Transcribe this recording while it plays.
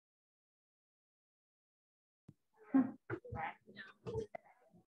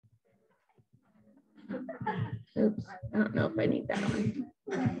Oops, I don't know if I need that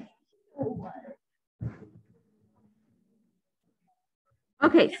one.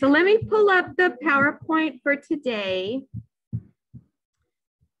 Okay, so let me pull up the PowerPoint for today.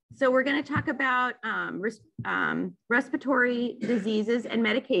 So we're going to talk about respiratory diseases and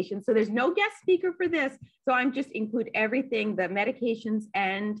medications. So there's no guest speaker for this. So I'm just include everything, the medications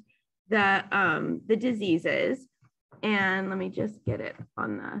and the diseases. And let me just get it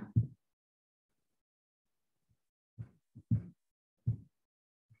on the.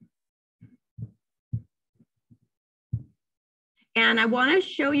 And I want to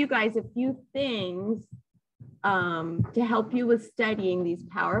show you guys a few things to help you with studying these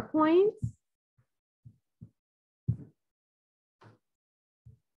PowerPoints.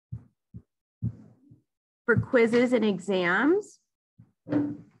 For quizzes and exams.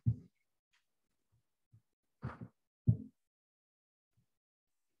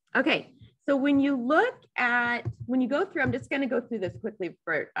 Okay, so when you go through, I'm just going to go through this quickly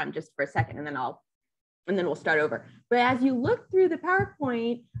for just for a second, and then we'll start over. But as you look through the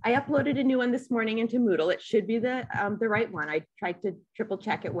PowerPoint, I uploaded a new one this morning into Moodle. It should be the right one. I tried to triple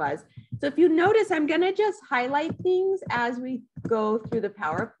check it was. So if you notice, I'm going to just highlight things as we go through the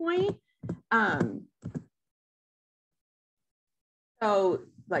PowerPoint. So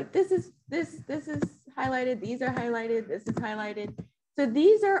like this is highlighted. These are highlighted. This is highlighted. So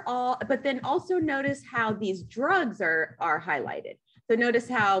these are all, but then also notice how these drugs are highlighted. So notice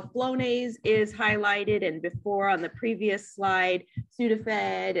how Flonase is highlighted, and before on the previous slide,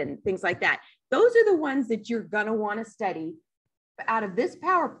 Sudafed and things like that. Those are the ones that you're gonna wanna study. Out of this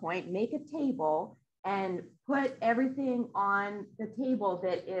PowerPoint, make a table and put everything on the table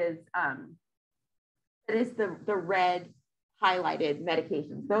that is the red highlighted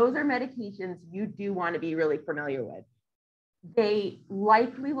medications. Those are medications you do wanna be really familiar with. They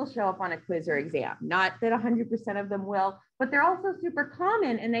likely will show up on a quiz or exam. Not that 100% of them will, but they're also super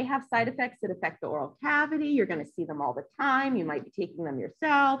common, and they have side effects that affect the oral cavity. You're going to see them all the time. You might be taking them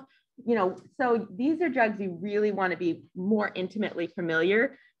yourself. You know, so these are drugs you really want to be more intimately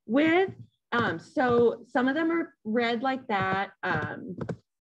familiar with. So some of them are read like that.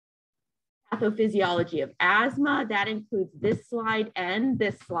 Pathophysiology of asthma, that includes this slide and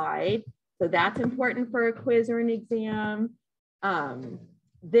this slide. So that's important for a quiz or an exam.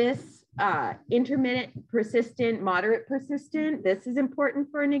 This intermittent, persistent, moderate persistent, this is important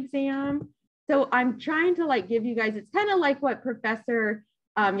for an exam. So I'm trying to like give you guys, it's kind of like what Professor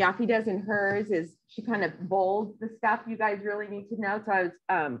Yafi does in hers, is she kind of bolds the stuff you guys really need to know. So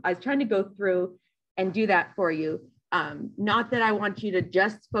I was trying to go through and do that for you. Not that I want you to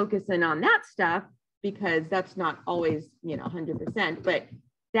just focus in on that stuff, because that's not always, 100%, but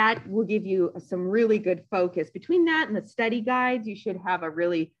that will give you some really good focus. Between that and the study guides, you should have a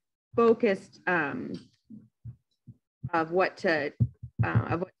really focused of what to,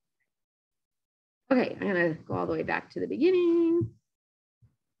 okay, I'm gonna go all the way back to the beginning,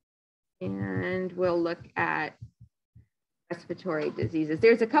 and we'll look at respiratory diseases.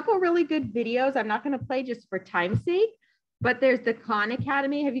 There's a couple really good videos. I'm not gonna play just for time's sake, but there's the Khan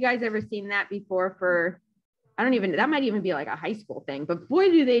Academy. Have you guys ever seen that before? That might even be like a high school thing, but boy,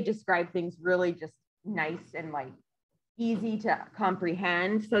 do they describe things really just nice and like easy to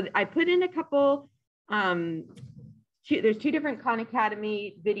comprehend. So I put in a couple, there's two different Khan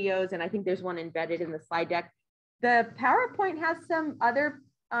Academy videos, and I think there's one embedded in the slide deck. The PowerPoint has some other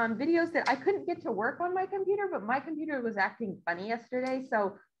videos that I couldn't get to work on my computer, but my computer was acting funny yesterday.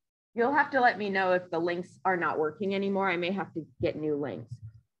 So you'll have to let me know if the links are not working anymore. I may have to get new links.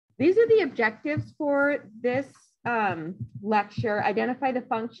 These are the objectives for this lecture. Identify the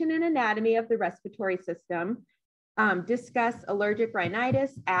function and anatomy of the respiratory system. Discuss allergic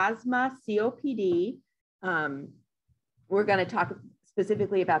rhinitis, asthma, COPD. We're going to talk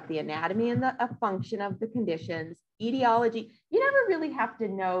specifically about the anatomy and the function of the conditions. Etiology. You never really have to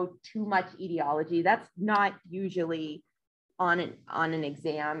know too much etiology. That's not usually on an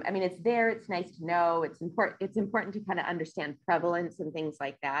exam. I mean, it's there, it's nice to know, it's important to kind of understand prevalence and things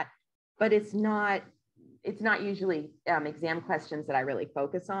like that, but it's not usually exam questions that I really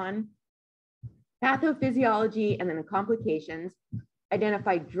focus on. Pathophysiology and then the complications.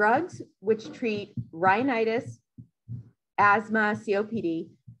 Identify drugs which treat rhinitis, asthma, COPD,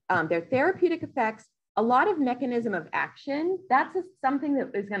 their therapeutic effects, a lot of mechanism of action. That's something that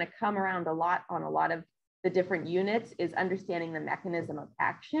is going to come around a lot on a lot of the different units, is understanding the mechanism of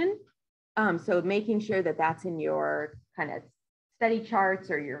action. So making sure that that's in your kind of study charts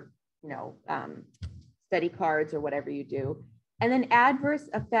or your, study cards or whatever you do. And then adverse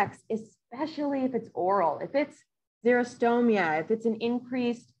effects, especially if it's oral. If it's xerostomia, if it's an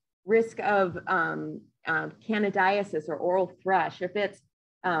increased risk of candidiasis or oral thrush, if it's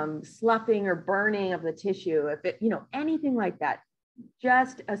sloughing or burning of the tissue, if it, anything like that,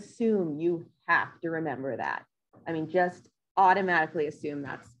 just assume you have to remember that. I mean, just automatically assume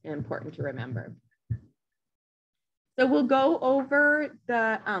that's important to remember. So we'll go over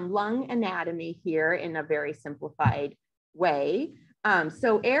the lung anatomy here in a very simplified way.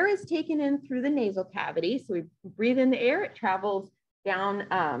 So air is taken in through the nasal cavity. So we breathe in the air, it travels down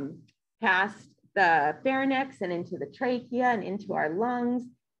past the pharynx and into the trachea and into our lungs.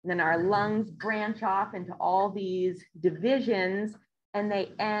 And then our lungs branch off into all these divisions and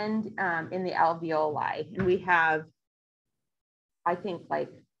they end in the alveoli. And we have, I think, like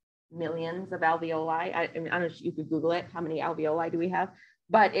millions of alveoli. I don't know if you could Google it, how many alveoli do we have?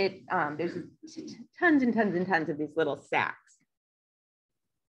 But there's tons and tons and tons of these little sacs.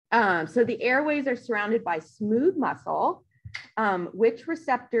 So the airways are surrounded by smooth muscle. Which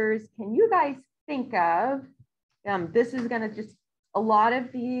receptors can you guys think of? This is going to just, a lot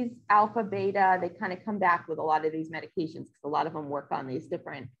of these alpha, beta, they kind of come back with a lot of these medications because a lot of them work on these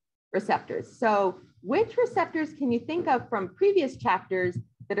different receptors. So which receptors can you think of from previous chapters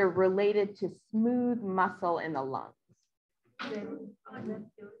that are related to smooth muscle in the lungs?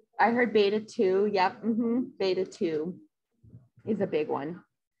 I heard beta 2. Yep. Beta 2 is a big one.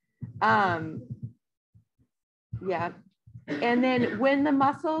 Yeah. And then when the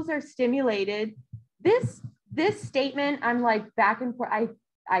muscles are stimulated, this statement, I'm like back and forth.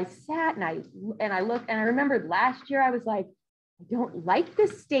 I sat and I looked and I remembered last year I was like, I don't like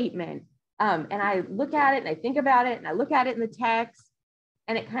this statement. And I look at it and I think about it and I look at it in the text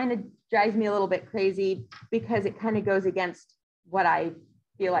and it kind of drives me a little bit crazy because it kind of goes against what I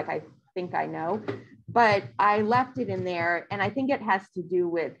feel like I think I know. But I left it in there and I think it has to do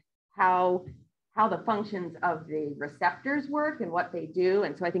with how the functions of the receptors work and what they do.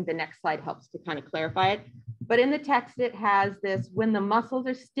 And so I think the next slide helps to kind of clarify it. But in the text, it has this, when the muscles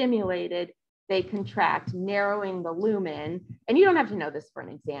are stimulated, they contract, narrowing the lumen. And you don't have to know this for an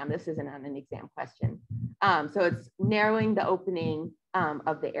exam. This isn't an exam question. So it's narrowing the opening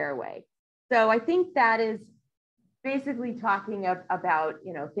of the airway. So I think that is basically talking about,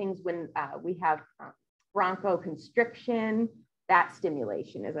 things when we have bronchoconstriction. That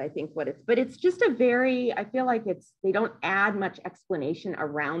stimulation is, I think, what it's, but it's just a very, I feel like they don't add much explanation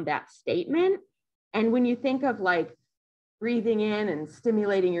around that statement. And when you think of like breathing in and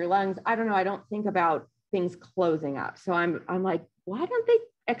stimulating your lungs, I don't know, I don't think about things closing up. So I'm like, why don't they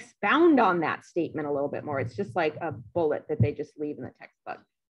expound on that statement a little bit more? It's just like a bullet that they just leave in the textbook.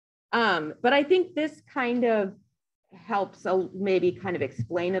 But I think this kind of helps maybe kind of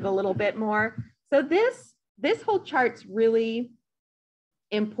explain it a little bit more. So this whole chart's really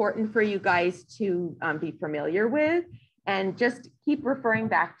important for you guys to be familiar with, and just keep referring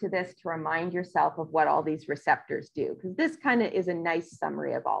back to this to remind yourself of what all these receptors do, because this kind of is a nice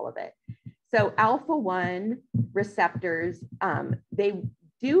summary of all of it. So alpha-1 receptors, they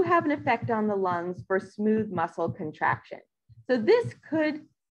do have an effect on the lungs for smooth muscle contraction. So this could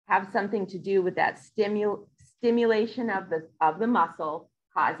have something to do with that stimulation of the muscle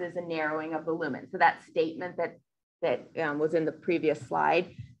causes a narrowing of the lumen. So that statement that was in the previous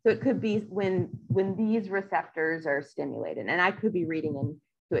slide. So it could be when these receptors are stimulated, and I could be reading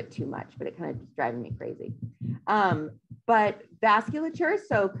into it too much, but it kind of just driving me crazy. But vasculature,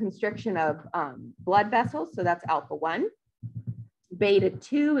 so constriction of blood vessels, so that's alpha-1.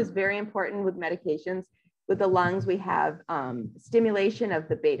 Beta-2 is very important with medications. With the lungs, we have stimulation of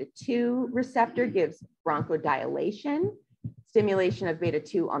the beta-2 receptor gives bronchodilation. Stimulation of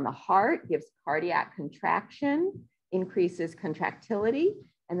beta-2 on the heart gives cardiac contraction, increases contractility.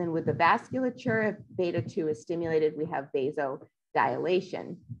 And then with the vasculature, if beta-2 is stimulated, we have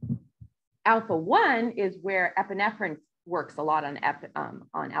vasodilation. Alpha-1 is where epinephrine works a lot on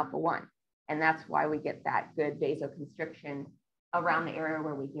alpha-1. And that's why we get that good vasoconstriction around the area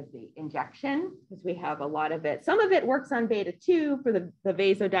where we give the injection, because we have a lot of it. Some of it works on beta-2 for the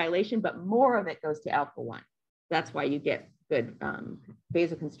vasodilation, but more of it goes to alpha-1. That's why you get good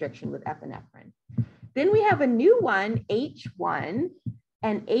vasoconstriction with epinephrine. Then we have a new one, H1,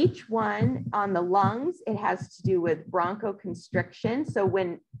 and H1 on the lungs, it has to do with bronchoconstriction. So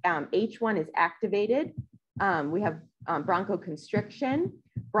when H1 is activated, we have bronchoconstriction,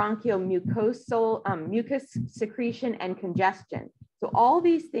 bronchial mucosal mucus secretion, and congestion. So all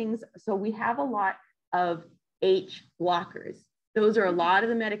these things, so we have a lot of H blockers. Those are a lot of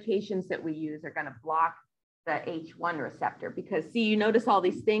the medications that we use are going to block the H1 receptor, because see, you notice all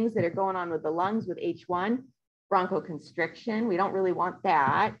these things that are going on with the lungs with H1, bronchoconstriction. We don't really want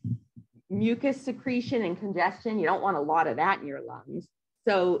that. mucus secretion and congestion. You don't want a lot of that in your lungs.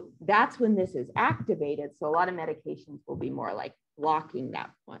 So that's when this is activated. So a lot of medications will be more like blocking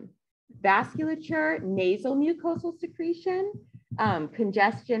that one. Vasculature, nasal mucosal secretion,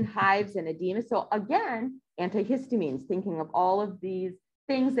 congestion, hives, and edema. So again, antihistamines, thinking of all of these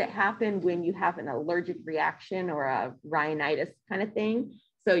things that happen when you have an allergic reaction or a rhinitis kind of thing.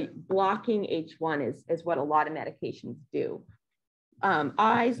 So blocking H1 is what a lot of medications do.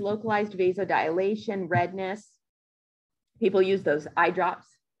 Eyes, localized vasodilation, redness. People use those eye drops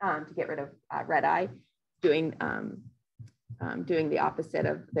to get rid of red eye, doing the opposite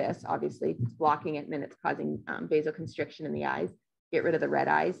of this. Obviously, it's blocking it and then it's causing vasoconstriction in the eyes, get rid of the red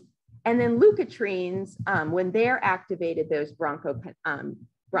eyes. And then leukotrienes, when they're activated, there's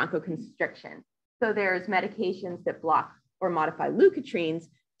bronchoconstriction. So there's medications that block or modify leukotrienes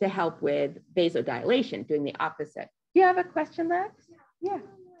to help with vasodilation, doing the opposite. Do you have a question, Lex? Yeah.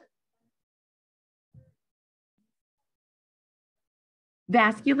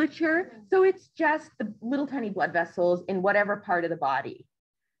 Vasculature, so it's just the little tiny blood vessels in whatever part of the body.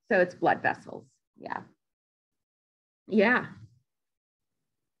 So it's blood vessels, yeah. Yeah.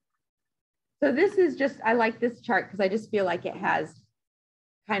 So this is just, I like this chart because I just feel like it has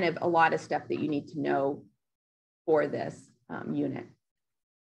kind of a lot of stuff that you need to know for this unit.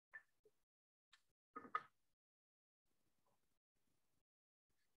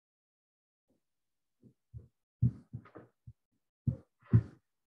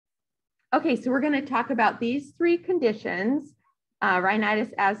 Okay, so we're going to talk about these three conditions, rhinitis,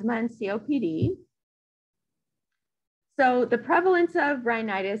 asthma, and COPD. So the prevalence of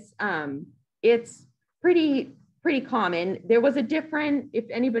rhinitis, it's pretty common. There was a different, if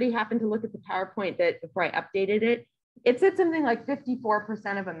anybody happened to look at the PowerPoint that before I updated it, it said something like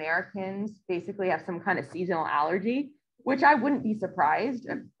 54% of Americans basically have some kind of seasonal allergy, which I wouldn't be surprised.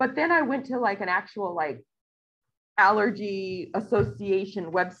 But then I went to like an actual like allergy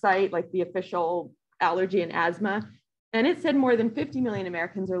association website, like the official allergy and asthma. And it said more than 50 million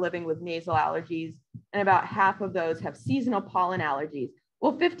Americans are living with nasal allergies, and about half of those have seasonal pollen allergies.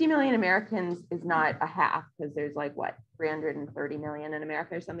 Well, 50 million Americans is not a half because there's like what, 330 million in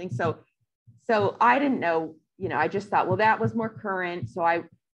America or something. So I didn't know, you know, I just thought, well, that was more current.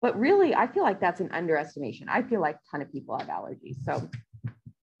 But really, I feel like that's an underestimation. I feel like a ton of people have allergies. So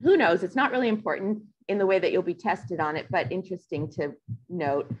who knows? It's not really important in the way that you'll be tested on it, but interesting to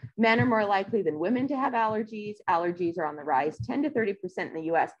note. Men are more likely than women to have allergies. Allergies are on the rise, 10 to 30% in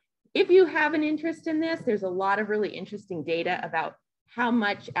the US. If you have an interest in this, there's a lot of really interesting data about how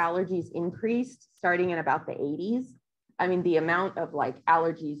much allergies increased starting in about the 80s. I mean, the amount of like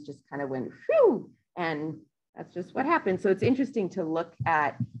allergies just kind of went whew, and that's just what happened. So it's interesting to look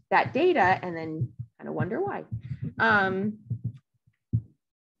at that data and then kind of wonder why.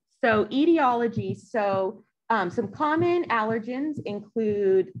 So etiology, so some common allergens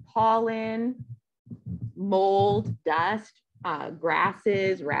include pollen, mold, dust,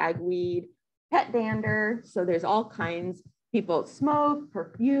 grasses, ragweed, pet dander. So there's all kinds. People smoke,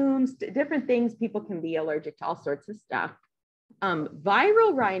 perfumes, different things. People can be allergic to all sorts of stuff.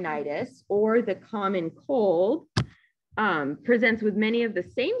 Viral rhinitis, or the common cold, presents with many of the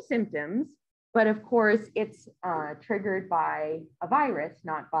same symptoms, but of course it's triggered by a virus,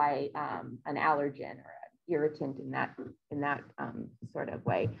 not by an allergen or an irritant in that sort of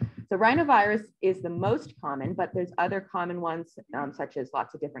way. So rhinovirus is the most common, but there's other common ones such as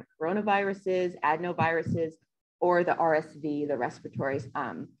lots of different coronaviruses, adenoviruses, or the RSV, the respiratory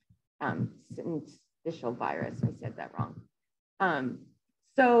syncytial virus. I said that wrong.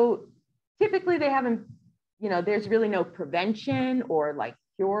 So typically they haven't, you know, there's really no prevention or like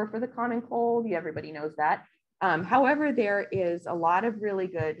cure for the common cold. Everybody knows that. However, there is a lot of really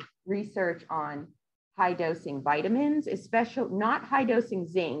good research on high dosing vitamins, especially not high dosing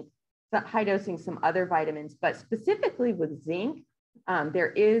zinc, but high dosing some other vitamins, but specifically with zinc,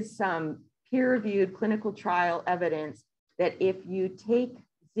 there is some peer-reviewed clinical trial evidence that if you take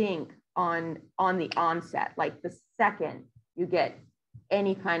zinc on the onset, like the second you get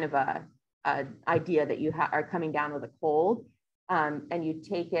any kind of a idea that you are coming down with a cold, and you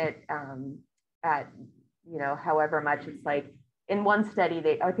take it at, you know, however much, it's like in one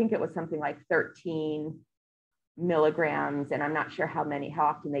study, I think it was something like 13 milligrams, and I'm not sure how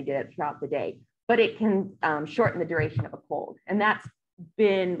often they did it throughout the day, but it can shorten the duration of a cold. And that's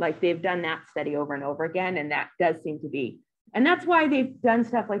been like, they've done that study over and over again, and that does seem to be, and that's why they've done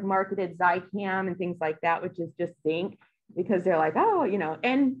stuff like marketed Zicam and things like that, which is just zinc, because they're like, oh, you know,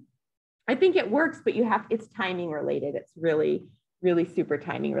 and I think it works, but it's timing related. It's really, really super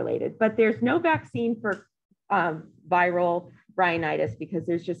timing related, but there's no vaccine for viral rhinitis because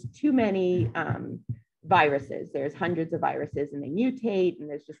there's just too many viruses. There's hundreds of viruses and they mutate, and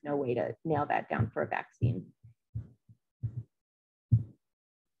there's just no way to nail that down for a vaccine.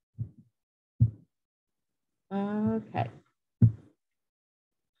 Okay.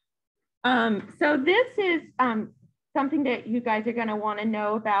 So this is something that you guys are going to want to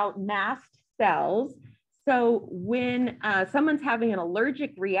know about mast cells. So when someone's having an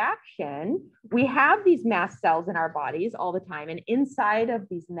allergic reaction, we have these mast cells in our bodies all the time. And inside of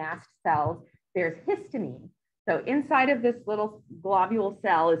these mast cells, there's histamine. So inside of this little globule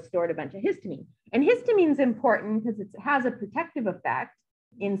cell is stored a bunch of histamine. And histamine is important because it has a protective effect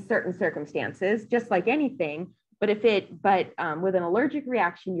in certain circumstances, just like anything. But with an allergic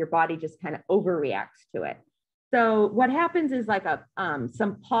reaction, your body just kind of overreacts to it. So what happens is like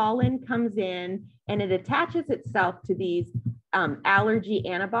some pollen comes in and it attaches itself to these allergy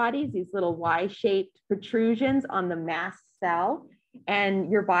antibodies, these little Y-shaped protrusions on the mast cell. And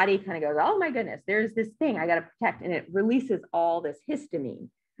your body kind of goes, oh my goodness, there's this thing I got to protect. And it releases all this histamine.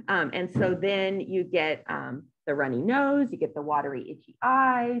 And so then you get the runny nose, you get the watery, itchy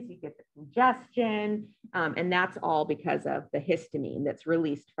eyes, you get the congestion. And that's all because of the histamine that's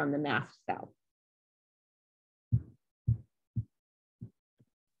released from the mast cell.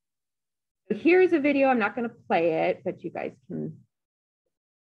 So here's a video. I'm not going to play it, but you guys can.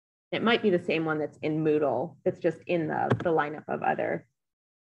 It might be the same one that's in Moodle. It's just in the lineup of other.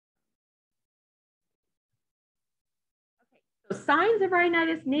 Okay, so signs of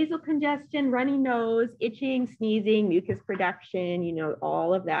rhinitis: nasal congestion, runny nose, itching, sneezing, mucus production, you know,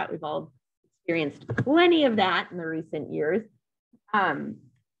 all of that. We've all experienced plenty of that in the recent years.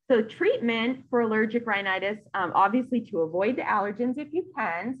 So treatment for allergic rhinitis, obviously to avoid the allergens if you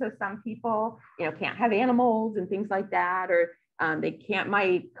can. So some people, you know, can't have animals and things like that, or they can't.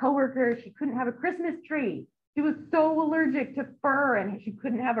 My coworker, she couldn't have a Christmas tree. She was so allergic to fur and she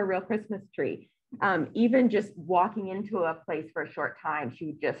couldn't have a real Christmas tree. Even just walking into a place for a short time, she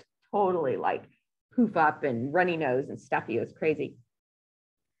would just totally like poof up and runny nose and stuffy. It was crazy.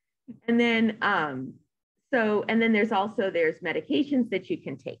 And then, and then there's medications that you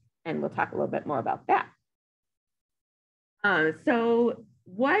can take, and we'll talk a little bit more about that. So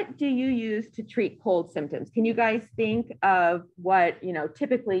what do you use to treat cold symptoms? Can you guys think of what, you know,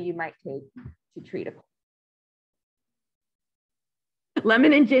 typically you might take to treat a cold?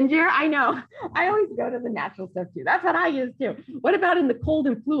 Lemon and ginger? I know. I always go to the natural stuff too. That's what I use too. What about in the cold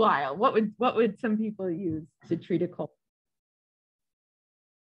and flu aisle? What would some people use to treat a cold?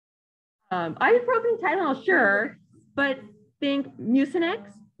 Ibuprofen, Tylenol, sure, but think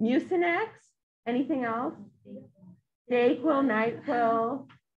Mucinex, anything else? Dayquil, NyQuil.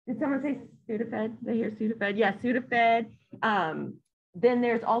 Did someone say Sudafed? Did I hear Sudafed? Yeah, Sudafed. Then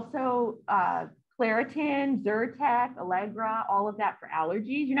there's also Claritin, Zyrtec, Allegra, all of that for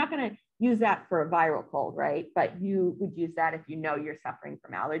allergies. You're not going to use that for a viral cold, right? But you would use that if you know you're suffering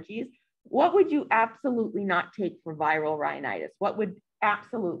from allergies. What would you absolutely not take for viral rhinitis? What would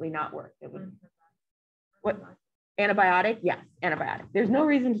absolutely not work? It would. What? Antibiotic? Yes, antibiotic. There's no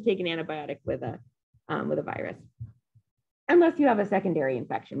reason to take an antibiotic with a virus, unless you have a secondary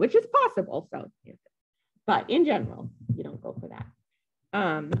infection, which is possible. So, but in general, you don't go for that.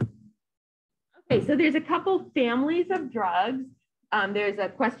 Okay, so there's a couple families of drugs. There's a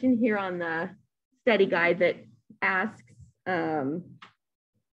question here on the study guide that asks.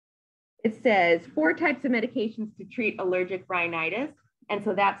 It says 4 types of medications to treat allergic rhinitis. And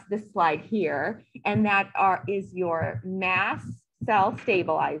so that's this slide here. And that is your mast cell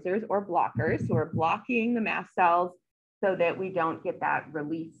stabilizers or blockers. So we're blocking the mast cells so that we don't get that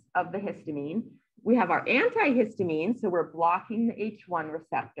release of the histamine. We have our antihistamine, so we're blocking the H1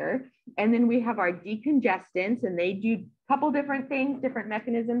 receptor. And then we have our decongestants, and they do a couple different things, different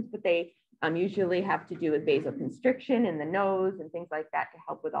mechanisms, but they usually have to do with vasoconstriction in the nose and things like that to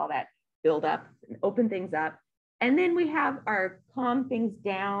help with all that build up and open things up. And then we have our calm things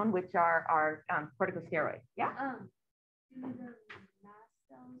down, which are our corticosteroids. Yeah. Do the mast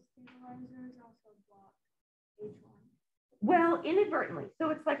cell stabilizers also block H1? Well, inadvertently. So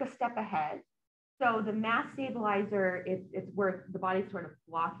it's like a step ahead. So the mast stabilizer, it's where the body's sort of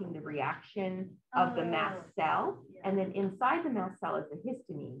blocking the reaction of the mast cell. Yeah. And then inside the mast cell is the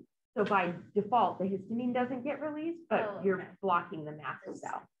histamine. So by default, the histamine doesn't get released, but you're blocking the mast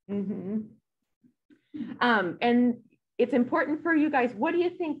cell. Mm-hmm. And it's important for you guys. What do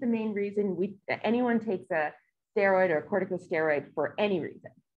you think the main reason anyone takes a steroid or corticosteroid for any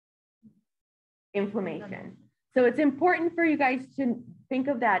reason? Inflammation. So it's important for you guys to think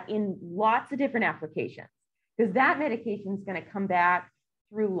of that in lots of different applications, because that medication is going to come back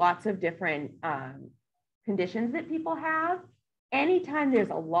through lots of different conditions that people have. anytime there's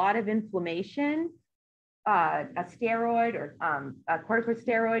a lot of inflammation, a steroid or a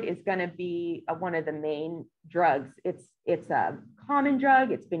corticosteroid is going to be one of the main drugs. It's a common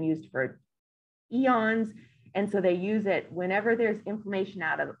drug. It's been used for eons. And so they use it whenever there's inflammation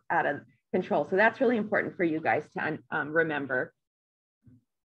out of control. So that's really important for you guys to remember.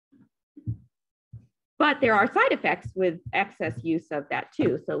 But there are side effects with excess use of that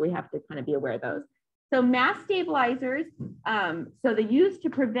too. So we have to kind of be aware of those. So mast stabilizers, so they're used to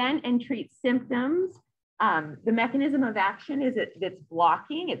prevent and treat symptoms. The mechanism of action is it's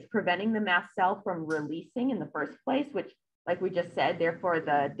blocking, it's preventing the mast cell from releasing in the first place, which, like we just said, therefore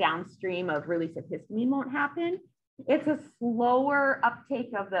the downstream of release of histamine won't happen. It's a slower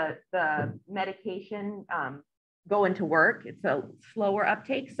uptake of the medication going to work. It's a slower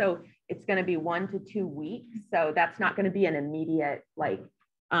uptake. So it's going to be 1 to 2 weeks. So that's not going to be an immediate like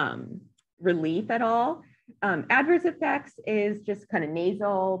relief at all. Adverse effects is just kind of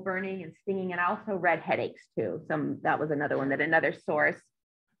nasal burning and stinging, and also red headaches too. That was another one that another source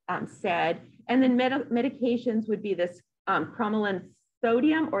said. And then medications would be this cromolyn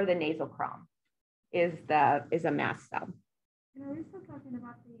sodium or the nasal crom is a mast cell. And are we still talking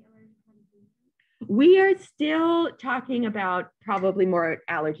about the allergic medication? We are still talking about probably more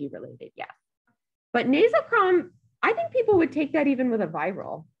allergy related, yeah. But nasal crom, I think people would take that even with a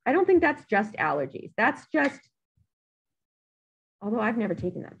viral. I don't think that's just allergies. That's just, although I've never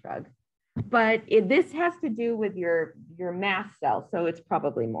taken that drug, but this has to do with your mast cell. So it's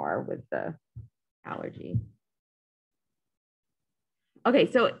probably more with the allergy.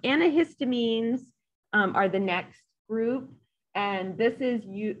 Okay, so antihistamines are the next group. And this is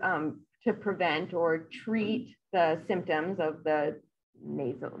to prevent or treat the symptoms of the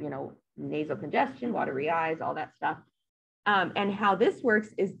nasal congestion, watery eyes, all that stuff. And how this works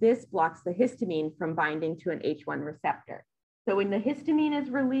is this blocks the histamine from binding to an H1 receptor. So when the histamine is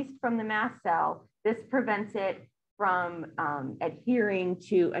released from the mast cell, this prevents it from adhering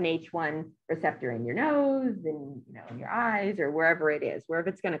to an H1 receptor in your nose and in your eyes or wherever it is, wherever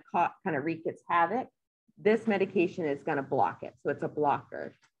it's going to kind of wreak its havoc. This medication is going to block it. So it's a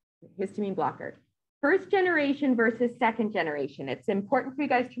blocker, histamine blocker. First generation versus second generation. It's important for you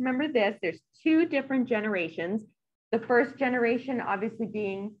guys to remember this. There's 2 different generations. The first generation obviously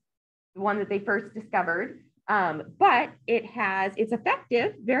being the one that they first discovered, but it's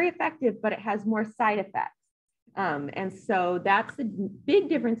effective, very effective, but it has more side effects. And so that's the big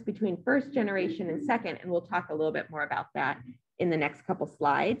difference between first generation and second, and we'll talk a little bit more about that in the next couple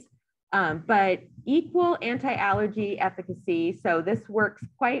slides. But equal anti-allergy efficacy. So this works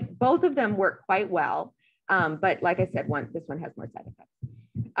both of them work quite well. But like I said, this one has more side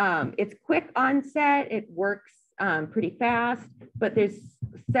effects. It's quick onset, it works pretty fast, but there's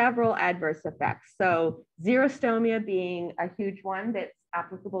several adverse effects. So xerostomia being a huge one that's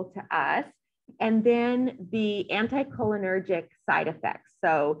applicable to us. And then the anticholinergic side effects.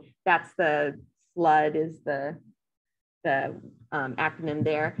 So that's the SLUD is the acronym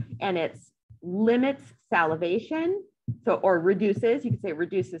there, and it's limits salivation, or reduces, you could say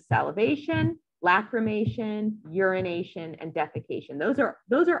reduces salivation, lacrimation, urination, and defecation. Those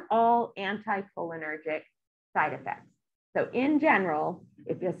are all anticholinergic side effects. So in general,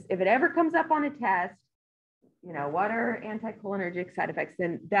 if it ever comes up on a test, what are anticholinergic side effects?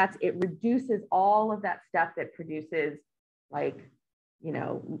 Then it reduces all of that stuff that produces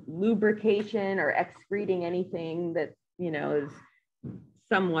lubrication or excreting anything that, is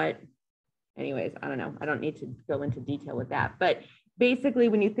somewhat, anyways, I don't know. I don't need to go into detail with that. But basically,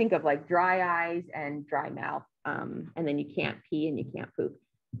 when you think of like dry eyes and dry mouth, and then you can't pee and you can't poop,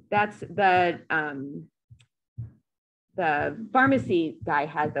 that's the pharmacy guy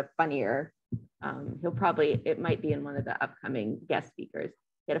has a funnier, it might be in one of the upcoming guest speakers,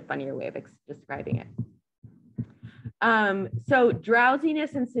 get a funnier way of describing it. So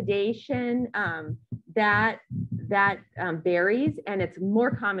drowsiness and sedation, that varies, and it's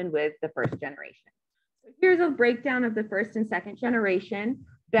more common with the first generation. So here's a breakdown of the first and second generation.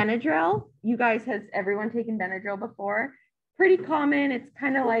 Benadryl, has everyone taken Benadryl before? Pretty common. It's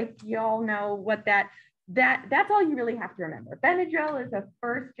kind of like you all know what that's all you really have to remember. Benadryl is a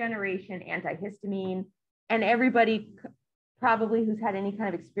first generation antihistamine, and everybody probably who's had any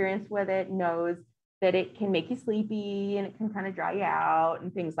kind of experience with it knows that it can make you sleepy and it can kind of dry you out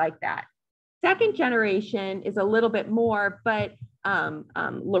and things like that. Second generation is a little bit more, but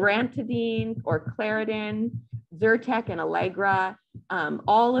loratadine or Claritin, Zyrtec and Allegra,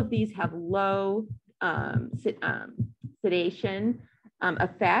 all of these have low sedation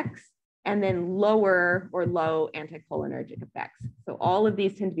effects, and then low anticholinergic effects. So all of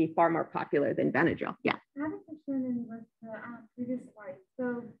these tend to be far more popular than Benadryl. Yeah. I have a question mentioned in the previous slide,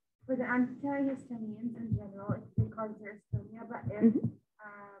 so for the antihistamines in general, they cause xerostomia, but if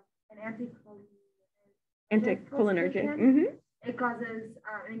an anticholinergic, it causes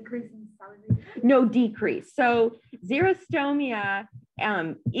an increase in salivation. No, decrease. So xerostomia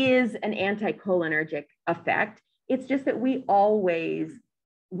is an anticholinergic effect. It's just that we always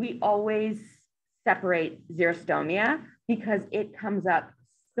separate xerostomia because it comes up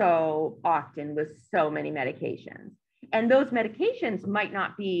so often with so many medications. And those medications might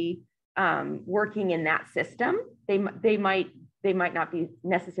not be working in that system. They might not be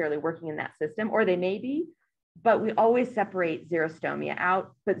necessarily working in that system, or they may be, but we always separate xerostomia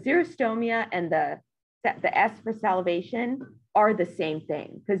out. But xerostomia and the S for salivation are the same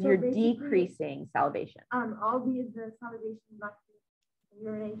thing because you're decreasing salivation. All the salivation,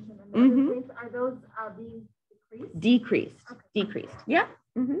 urination, and other things, are those being decreased? Decreased. Okay. Decreased. Yeah.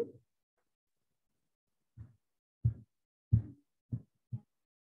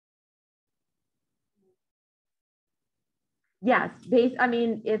 Yes, I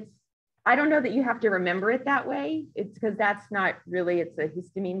mean, I don't know that you have to remember it that way. It's because that's not really, it's a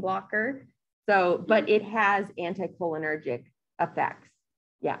histamine blocker. So, but it has anticholinergic effects.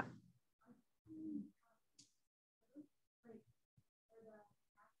 Yeah.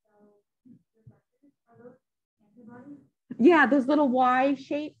 Yeah, those little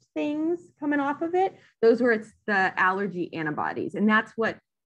Y-shaped things coming off of it, those were the allergy antibodies. And that's what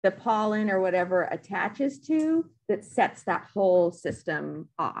the pollen or whatever attaches to that sets that whole system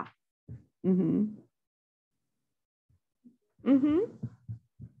off.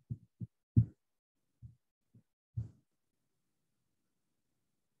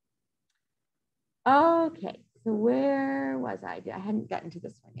 Okay, so where was I? I hadn't gotten to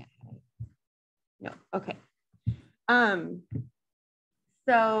this one yet. No, okay.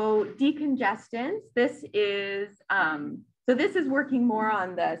 So decongestants, this is working more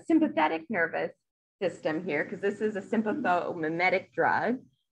on the sympathetic nervous system here, because this is a sympathomimetic drug.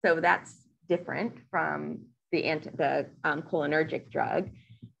 So that's different from the cholinergic drug.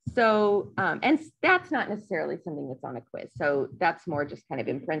 So, and that's not necessarily something that's on a quiz. So that's more just kind of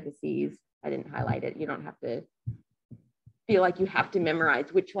in parentheses. I didn't highlight it. You don't have to feel like you have to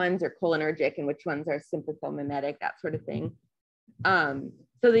memorize which ones are cholinergic and which ones are sympathomimetic, that sort of thing.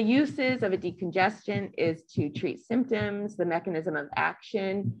 So the uses of a decongestant is to treat symptoms. The mechanism of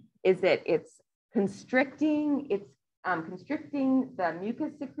action is that it's constricting the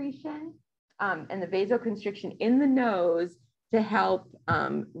mucus secretion and the vasoconstriction in the nose to help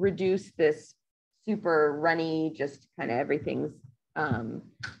reduce this super runny, just kind of everything's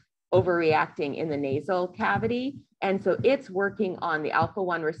overreacting in the nasal cavity. And so it's working on the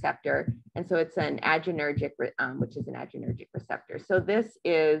alpha-1 receptor. And so it's an adrenergic, which is an adrenergic receptor. So this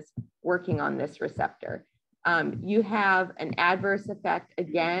is working on this receptor. You have an adverse effect,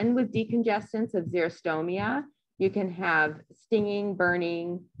 again, with decongestants of xerostomia. You can have stinging,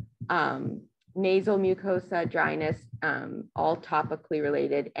 burning, nasal mucosa, dryness, all topically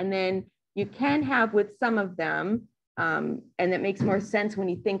related. And then you can have with some of them, and that makes more sense when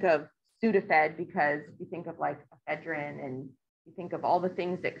you think of Sudafed, because you think of like ephedrine and you think of all the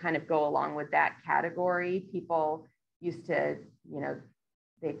things that kind of go along with that category. People used to,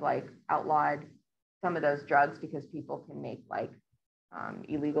 they've like outlawed some of those drugs because people can make like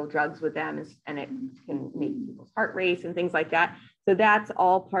illegal drugs with them, and it can make people's heart race and things like that. So that's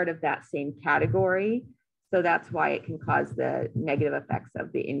all part of that same category. So that's why it can cause the negative effects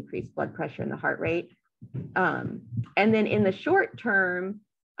of the increased blood pressure and the heart rate. And then in the short term,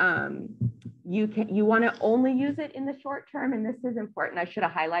 you want to only use it in the short term, and this is important. I should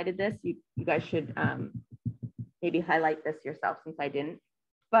have highlighted this. You guys should maybe highlight this yourself since I didn't.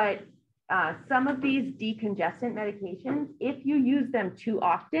 But some of these decongestant medications, if you use them too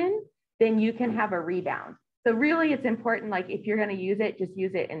often, then you can have a rebound. So really, it's important. Like if you're going to use it, just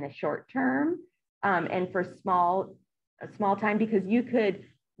use it in the short term and for a small time, because you could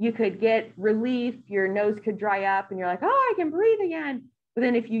get relief. Your nose could dry up, and you're like, oh, I can breathe again. But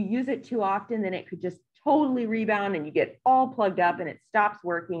then if you use it too often, then it could just totally rebound and you get all plugged up and it stops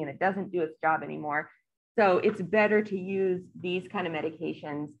working and it doesn't do its job anymore. So it's better to use these kind of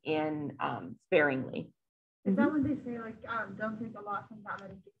medications in sparingly. Is that when they say like, don't take a lot from that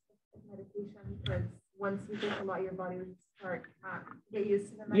medication, because once you take a lot, your body would start get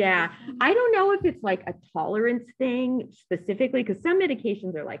used to the medication? Yeah, I don't know if it's like a tolerance thing specifically, because some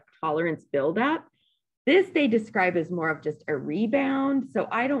medications are like tolerance buildup. This they describe as more of just a rebound. So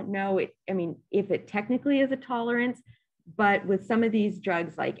I don't know if it technically is a tolerance, but with some of these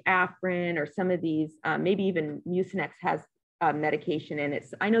drugs like Afrin or some of these, maybe even Mucinex has medication in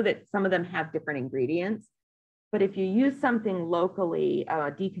it. I know that some of them have different ingredients. But if you use something locally,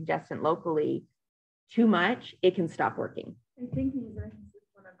 decongestant locally, too much, it can stop working. I think Xerxes is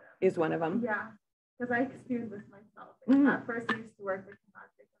one of them. Is one of them? Yeah, because I experienced this myself. At first, I used to work with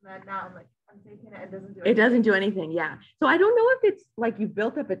gymnastics, and then now I'm like, I'm taking it, it doesn't do anything. It doesn't do anything, yeah. So I don't know if it's like you've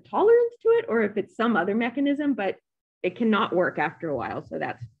built up a tolerance to it or if it's some other mechanism, but it cannot work after a while. So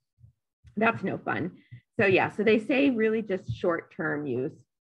that's no fun. So yeah, so they say really just short-term use.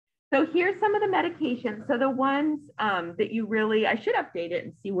 So here's some of the medications. So the ones that you really, I should update it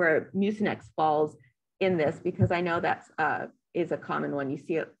and see where Mucinex falls in this, because I know that's is a common one. You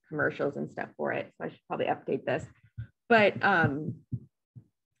see it commercials and stuff for it. So I should probably update this. But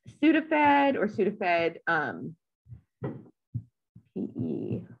Sudafed or Sudafed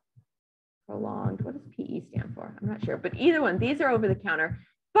PE prolonged. What does PE stand for? I'm not sure, but either one, these are over the counter.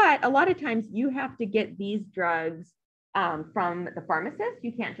 But a lot of times you have to get these drugs from the pharmacist.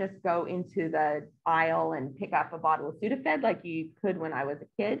 You can't just go into the aisle and pick up a bottle of Sudafed like you could when I was a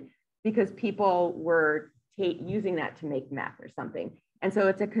kid, because people were using that to make meth or something. And so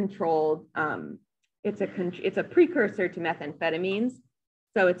it's a controlled, it's a precursor to methamphetamines.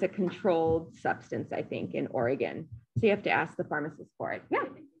 So it's a controlled substance, I think, in Oregon. So you have to ask the pharmacist for it. Yeah.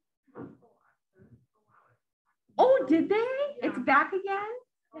 Oh, did they? Yeah. It's back again?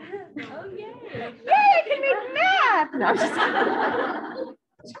 Oh, yay. Yay, I can make math. No, I'm just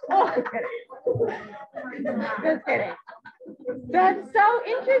kidding. Just kidding. That's so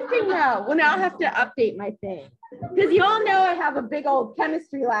interesting though. Well, now I'll have to update my thing, because you all know I have a big old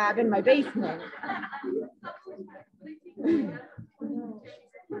chemistry lab in my basement.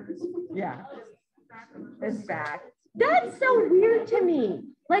 Yeah, it's back. That's so weird to me.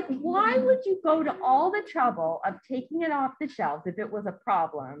 Like, why would you go to all the trouble of taking it off the shelves if it was a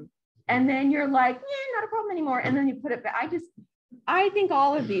problem, and then you're like, yeah, not a problem anymore, and then you put it back? I think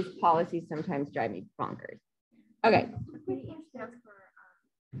all of these policies sometimes drive me bonkers. Okay.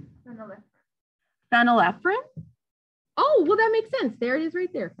 Phenylephrine. Oh, well, that makes sense. There it is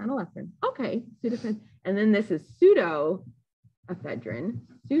right there. Phenylephrine. Okay. Sudafed. And then this is pseudoephedrine.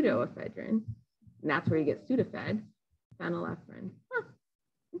 And that's where you get Sudafed. Phenylephrine. Huh.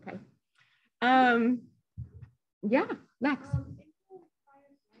 Okay. Yeah, next.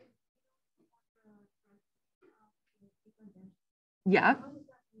 Yeah.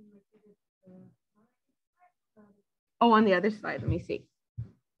 Oh, on the other side, let me see.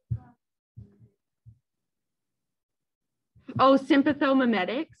 Oh,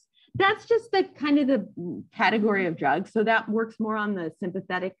 sympathomimetics. That's just the kind of the category of drugs. So that works more on the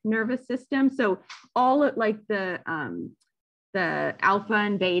sympathetic nervous system. So all of, like the alpha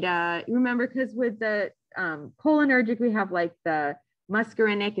and beta, remember, because with the cholinergic, we have like the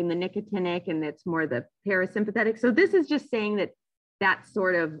muscarinic and the nicotinic, and it's more the parasympathetic. So this is just saying that that's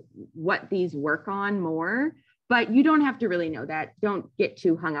sort of what these work on more, but you don't have to really know that. Don't get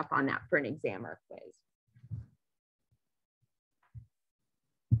too hung up on that for an exam or quiz.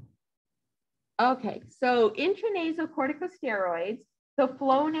 Okay, so intranasal corticosteroids. So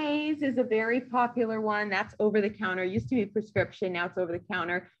Flonase is a very popular one. That's over the counter. Used to be prescription, now it's over the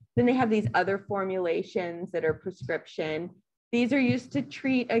counter. Then they have these other formulations that are prescription. These are used to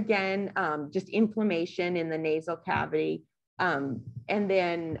treat, again, just inflammation in the nasal cavity. And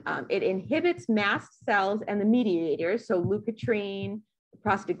then it inhibits mast cells and the mediators. So leukotriene,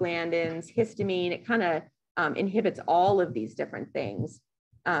 prostaglandins, histamine, it kind of inhibits all of these different things.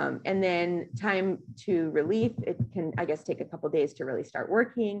 And then time to relief, it can, I guess, take a couple of days to really start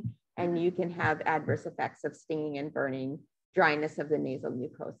working, and you can have adverse effects of stinging and burning, dryness of the nasal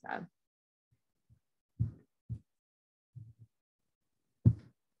mucosa.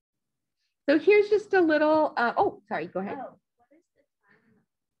 So here's just a little, oh, sorry, go ahead.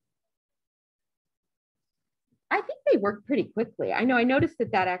 I think they work pretty quickly. I know I noticed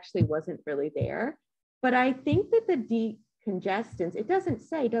that that actually wasn't really there, but I think that the decongestants, it doesn't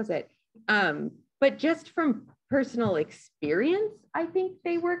say, does it? But just from personal experience, I think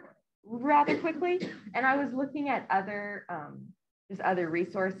they work rather quickly. And I was looking at other, just other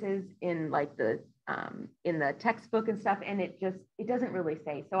resources in like in the textbook and stuff, and it doesn't really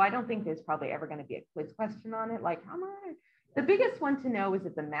say. So I don't think there's probably ever going to be a quiz question on it. Like, how much? The biggest one to know is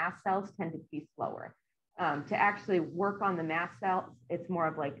that the mast cells tend to be slower. To actually work on the mast cells, it's more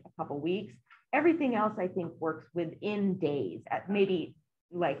of like a couple weeks. Everything else, I think, works within days, at maybe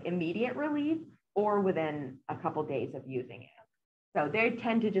like immediate relief or within a couple days of using it. So they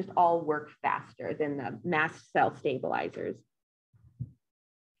tend to just all work faster than the mast cell stabilizers.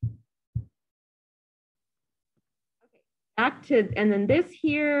 Okay, back to, and then this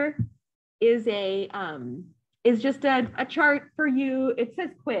here is a is just a chart for you. It says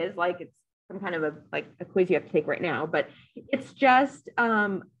quiz, like it's some kind of a quiz you have to take right now, but it's just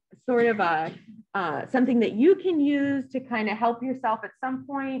sort of something that you can use to kind of help yourself at some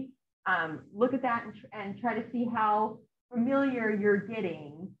point. Look at that and try to see how familiar you're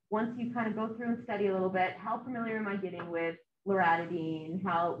getting once you kind of go through and study a little bit. How familiar am I getting with loratadine?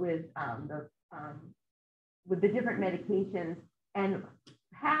 How with the different medications, and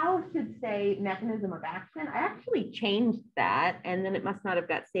how should say mechanism of action. I actually changed that, and then it must not have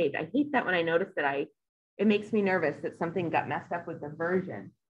got saved. I hate that when I notice that it makes me nervous that something got messed up with the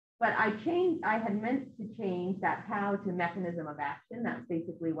version. But I had meant to change that how to mechanism of action. That's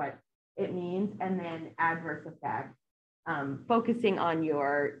basically what it means. And then adverse effects, focusing on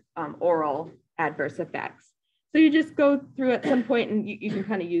your oral adverse effects. So you just go through at some point and you can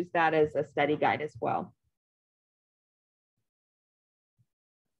kind of use that as a study guide as well.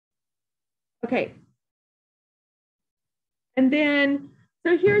 Okay. And then,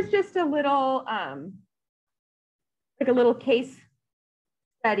 so here's just a little, like a little case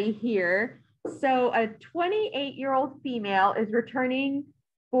study here. So a 28-year-old female is returning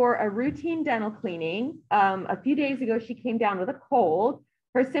for a routine dental cleaning. A few days ago, she came down with a cold.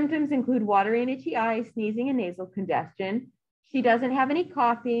 Her symptoms include watery and itchy eyes, sneezing, and nasal congestion. She doesn't have any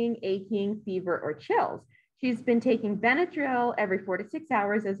coughing, aching, fever, or chills. She's been taking Benadryl every 4 to 6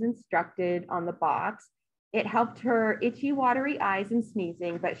 hours as instructed on the box. It helped her itchy, watery eyes and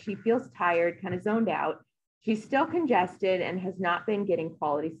sneezing, but she feels tired, kind of zoned out. She's still congested and has not been getting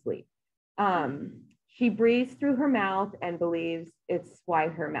quality sleep. She breathes through her mouth and believes it's why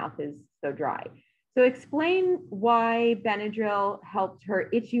her mouth is so dry. So explain why Benadryl helped her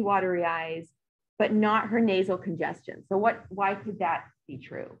itchy, watery eyes, but not her nasal congestion. So why could that be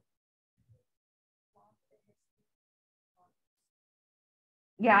true?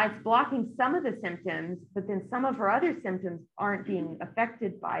 Yeah, it's blocking some of the symptoms, but then some of her other symptoms aren't being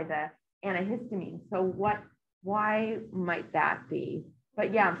affected by the antihistamine. So why might that be?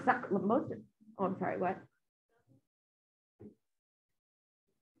 But yeah, I'm sorry, what?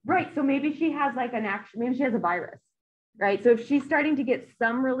 Right, so maybe she has like maybe she has a virus, right? So if she's starting to get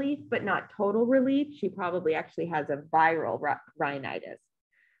some relief, but not total relief, she probably actually has a viral rhinitis.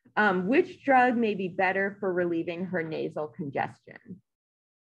 Which drug may be better for relieving her nasal congestion?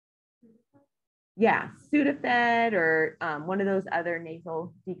 Yeah, Sudafed or one of those other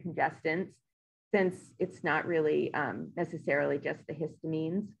nasal decongestants, since it's not really necessarily just the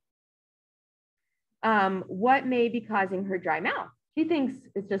histamines. What may be causing her dry mouth? She thinks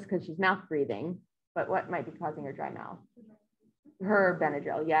it's just because she's mouth breathing, but what might be causing her dry mouth? Her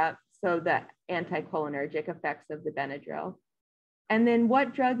Benadryl, yeah. So the anticholinergic effects of the Benadryl. And then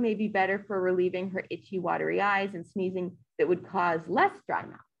what drug may be better for relieving her itchy, watery eyes and sneezing that would cause less dry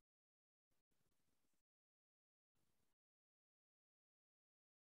mouth?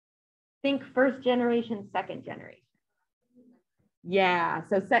 Think first generation, second generation. Yeah,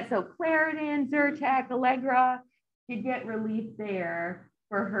 so Claritin, Zyrtec, Allegra, she'd get relief there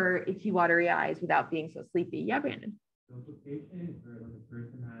for her itchy, watery eyes without being so sleepy. Yeah, Brandon. So if a patient or like a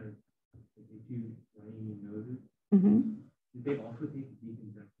person has itchy, runny noses, do they also take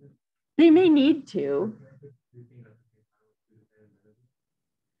decongestant? They may need to.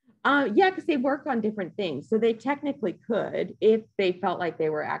 Yeah, because they work on different things. So they technically could, if they felt like they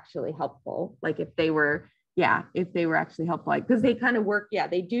were actually helpful, like if they were actually helpful, like, because they kind of work,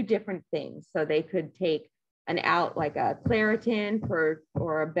 they do different things. So they could take like a Claritin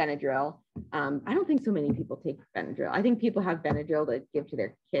or a Benadryl. I don't think so many people take Benadryl. I think people have Benadryl to give to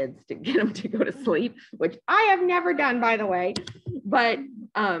their kids to get them to go to sleep, which I have never done, by the way. But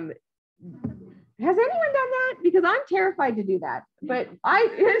has anyone done that? Because I'm terrified to do that. But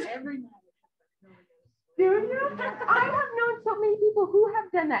every night. Do you? I have known so many people who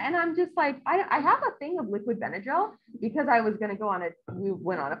have done that. And I'm just like, I have a thing of liquid Benadryl because I was going to we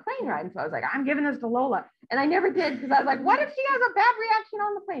went on a plane ride. And so I was like, I'm giving this to Lola. And I never did because I was like, what if she has a bad reaction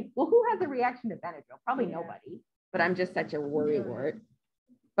on the plane? Well, who has a reaction to Benadryl? Probably nobody. But I'm just such a worrywart.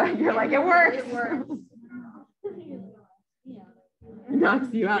 But you're like, it works. It works.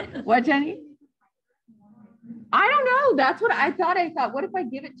 Knocks you out. What, Jenny? I don't know. That's what I thought. What if I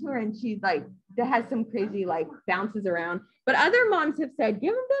give it to her and she's like, that has some crazy like bounces around? But other moms have said,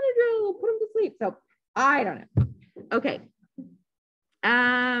 give them Benadryl, put them to sleep. So I don't know. Okay.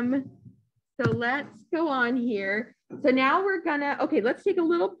 So let's go on here. So now let's take a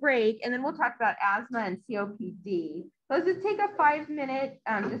little break and then we'll talk about asthma and COPD. Let's just take a 5-minute,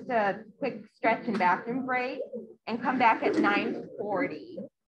 just a quick stretch and bathroom break and come back at 9:40.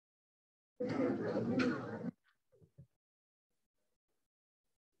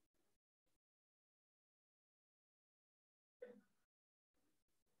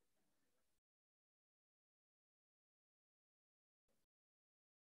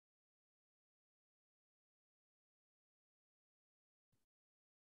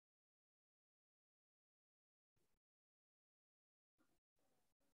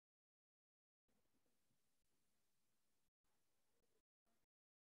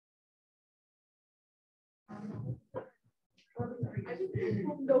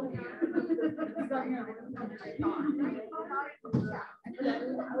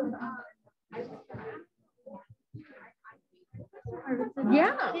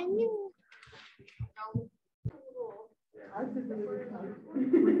 Yeah.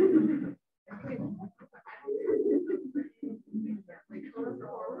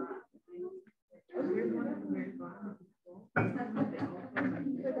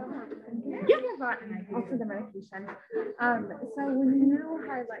 Also the medication. So when you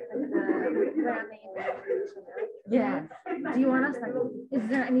highlight like the brand name medication, Yeah. do you want us like, is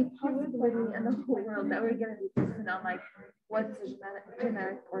there any possibility in the whole world that we're gonna be focusing on like what's the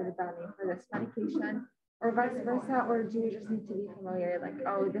generic or the brand name for this medication, or vice versa, or do we just need to be familiar like,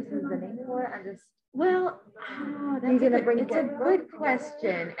 oh, this is the name for it, and just Well, it's a good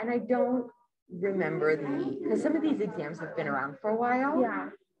question, and I don't remember because some of these exams have been around for a while. yeah.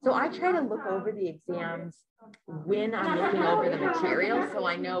 So I try to look over the exams when I'm looking over the material, so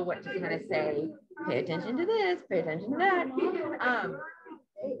I know what to kind of say. Pay attention to this, pay attention to that.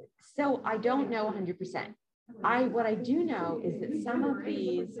 So I don't know 100%. What I do know is that some of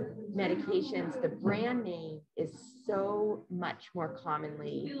these medications, the brand name is so much more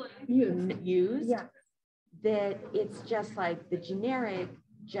commonly used that it's just like the generic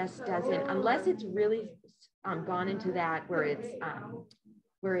just doesn't, unless it's really gone into that where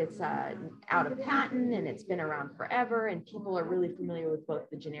it's out of patent and it's been around forever and people are really familiar with both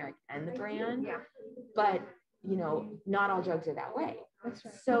the generic and the brand. Yeah. But not all drugs are that way. That's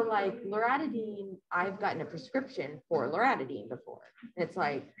right. So like loratadine, I've gotten a prescription for loratadine before. It's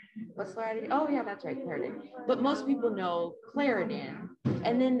like, what's loratadine? Oh yeah, that's right, Claritin. But most people know Claritin.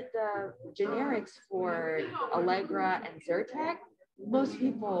 And then the generics for Allegra and Zyrtec, most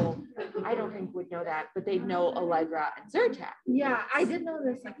people, I don't think would know that, but they'd know Allegra and Zyrtec. Yeah, I did know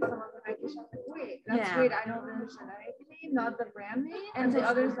this, like some of the medications. Like, wait, that's weird. I know the generic name, not the brand name, and the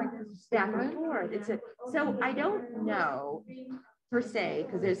others like this back and forth. So I don't know per se,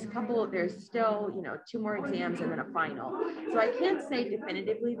 because there's still, 2 more exams and then a final. So I can't say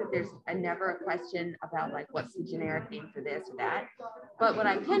definitively that there's never a question about like, what's the generic name for this or that. But what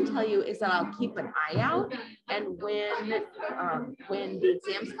I can tell you is that I'll keep an eye out. And when the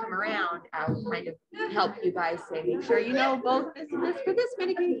exams come around, I'll kind of help you guys say, make sure you know both this and this for this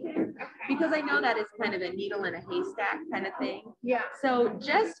medication, because I know that it's kind of a needle in a haystack kind of thing. Yeah. So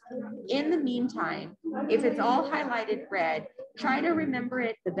just in the meantime, if it's all highlighted red, try to remember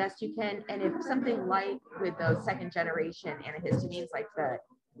it the best you can. And if something like with those 2nd generation antihistamines, like the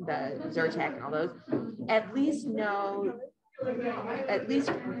Zyrtec and all those, at least know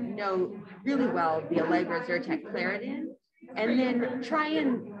really well the Allegra, Zyrtec, Claritin, and then try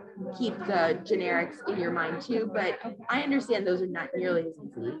and keep the generics in your mind too. But I understand those are not nearly as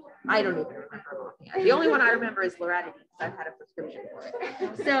easy. I don't even remember. The only one I remember is loratadine, because I've had a prescription for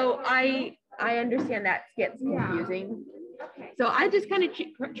it. So I understand that gets confusing. So I just kind of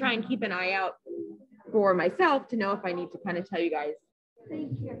try and keep an eye out for myself to know if I need to kind of tell you guys.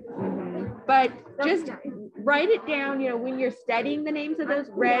 Thank you. But just write it down, when you're studying the names of those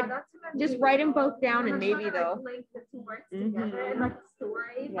just write them both down, and maybe they'll link the 2 words together and like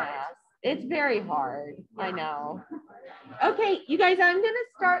story. Yeah, it's very hard. Yeah. I know. Okay, you guys, I'm going to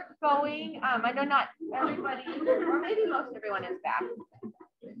start going. I know not everybody, or maybe most everyone is back.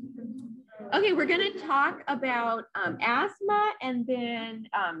 Okay, we're going to talk about asthma and then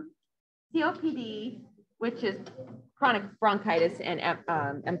COPD, which is chronic bronchitis and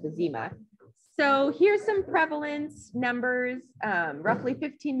emphysema. So here's some prevalence numbers. Roughly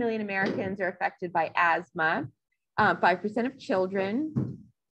 15 million Americans are affected by asthma, 5% of children.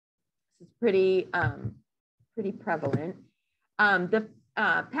 This is pretty prevalent. The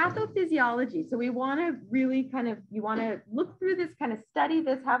pathophysiology. So we want to really you want to look through this, kind of study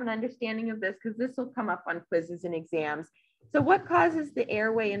this, have an understanding of this, because this will come up on quizzes and exams. So what causes the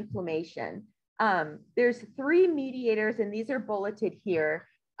airway inflammation? There's 3 mediators, and these are bulleted here.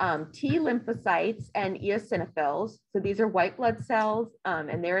 T lymphocytes and eosinophils. So these are white blood cells,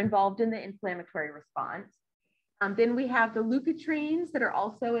 and they're involved in the inflammatory response. Then we have the leukotrienes that are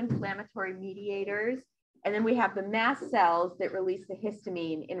also inflammatory mediators. And then we have the mast cells that release the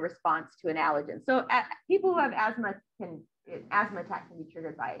histamine in response to an allergen. So people who have asthma attack can be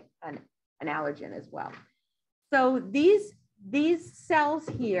triggered by an allergen as well. So these cells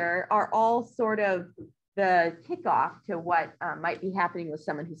here are all sort of the kickoff to what might be happening with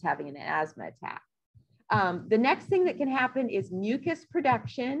someone who's having an asthma attack. The next thing that can happen is mucus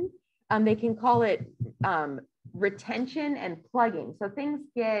production. They can call it retention and plugging. So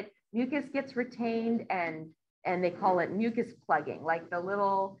mucus gets retained, and they call it mucus plugging, like the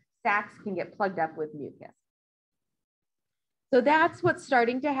little sacs can get plugged up with mucus. So that's what's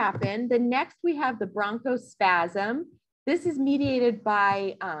starting to happen. The next we have the bronchospasm. This is mediated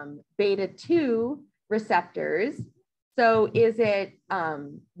by beta 2 receptors. So is it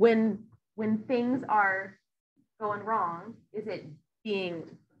when things are going wrong, is it being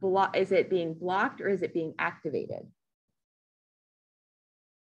blocked or is it being activated?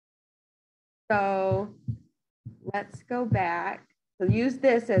 So let's go back. So use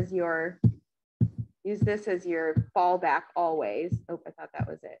this as your fallback always. Oh, I thought that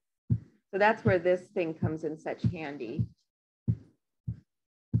was it. So that's where this thing comes in such handy.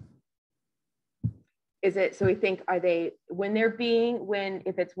 Is it, so we think, are they,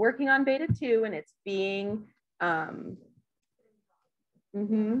 if it's working on beta 2 and it's being,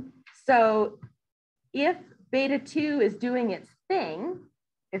 so if beta 2 is doing its thing,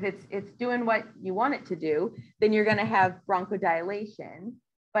 if it's doing what you want it to do, then you're going to have bronchodilation.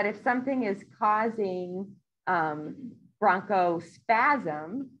 But if something is causing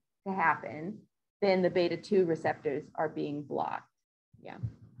bronchospasm to happen, then the beta 2 receptors are being blocked. Yeah.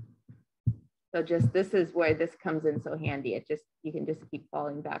 So just, this is where this comes in so handy. You can just keep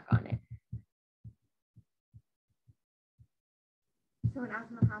falling back on it. So when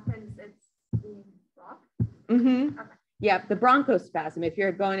asthma happens, it's being blocked? Mm-hmm. Okay. Yeah, the bronchospasm. If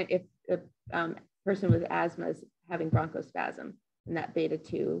a person with asthma is having bronchospasm, and that beta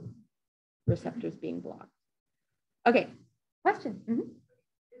 2 receptor is being blocked. Okay, question. Mm-hmm.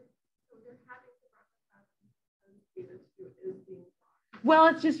 Well,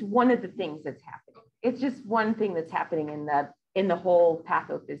 it's just one of the things that's happening. It's just one thing that's happening in the whole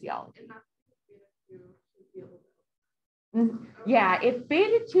pathophysiology. Yeah, if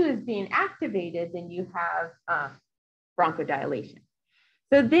beta 2 is being activated, then you have bronchodilation.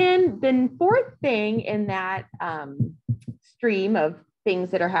 So then the fourth thing in that stream of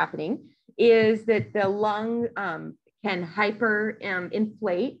things that are happening is that the lung can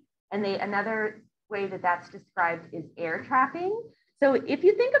hyperinflate, and another way that that's described is air trapping. So if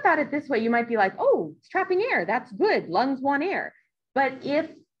you think about it this way, you might be like, oh, it's trapping air. That's good. Lungs want air. But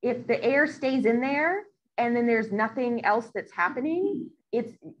if the air stays in there and then there's nothing else that's happening,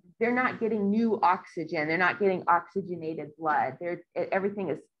 they're not getting new oxygen. They're not getting oxygenated blood.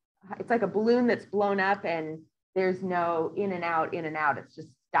 It's like a balloon that's blown up and there's no in and out. It's just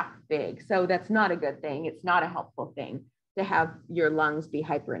stuck big. So that's not a good thing. It's not a helpful thing to have your lungs be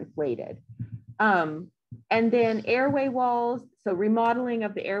hyperinflated. And then airway walls. So remodeling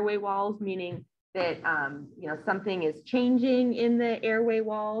of the airway walls, meaning that something is changing in the airway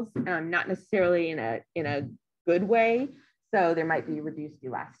walls, not necessarily in a good way. So there might be reduced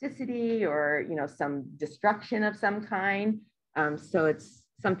elasticity or some destruction of some kind. So it's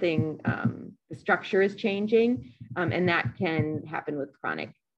something, the structure is changing, and that can happen with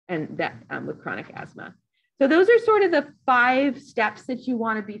chronic asthma. So those are sort of the 5 steps that you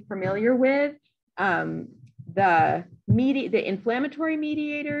want to be familiar with. The inflammatory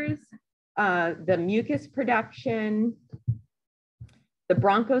mediators, the mucus production, the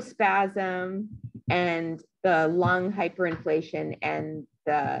bronchospasm, and the lung hyperinflation, and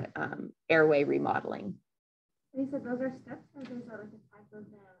the airway remodeling. And you said those are steps, or those are like the type of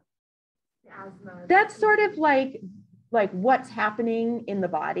the asthma? That's sort of like what's happening in the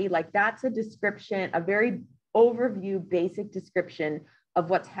body. Like that's a description, a very overview, basic description of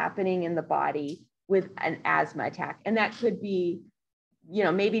what's happening in the body with an asthma attack. And that could be,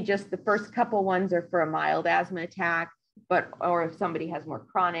 maybe just the first couple ones are for a mild asthma attack, or if somebody has more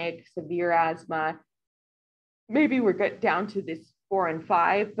chronic, severe asthma, maybe we're down to this 4 and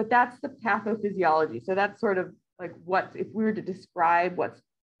 5, but that's the pathophysiology. So that's sort of like if we were to describe what's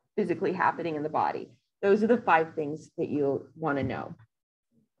physically happening in the body, those are the 5 things that you'll want to know.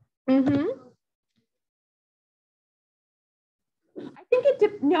 I think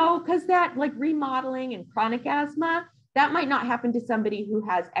because that like remodeling and chronic asthma, that might not happen to somebody who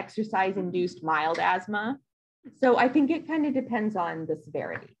has exercise-induced mild asthma. So I think it kind of depends on the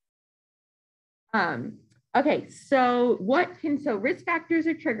severity. Okay, so risk factors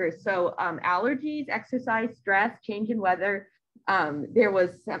or triggers? So allergies, exercise, stress, change in weather. There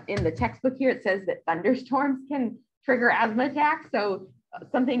was in the textbook here, it says that thunderstorms can trigger asthma attacks. So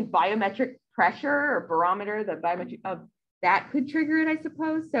something biometric pressure or barometer, the biometric that could trigger it, I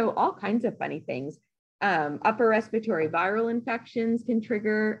suppose. So all kinds of funny things. Upper respiratory viral infections can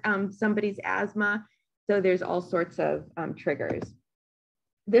trigger somebody's asthma. So there's all sorts of triggers.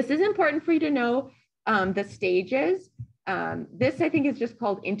 This is important for you to know the stages. This I think is just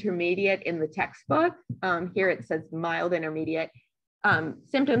called intermediate in the textbook. Here it says mild, intermediate.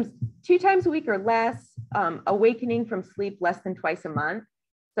 Symptoms 2 times a week or less, awakening from sleep less than twice a month.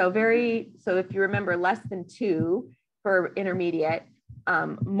 So if you remember less than 2, for intermediate,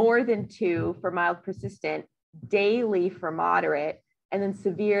 more than 2 for mild persistent, daily for moderate, and then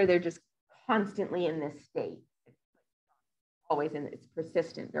severe, they're just constantly in this state. Always in, it's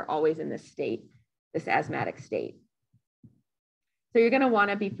persistent. They're always in this state, this asthmatic state. So you're going to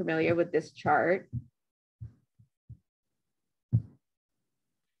want to be familiar with this chart.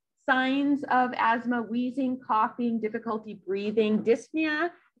 Signs of asthma: wheezing, coughing, difficulty breathing. Dyspnea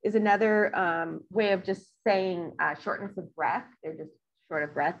is another way of just saying shortness of breath. They're just short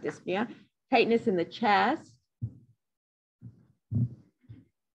of breath, dyspnea. Tightness in the chest.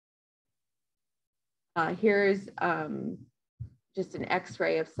 Here's just an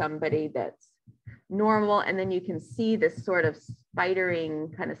x-ray of somebody that's normal, and then you can see this sort of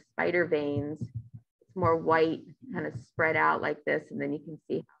spidering, kind of spider veins. It's more white, kind of spread out like this, and then you can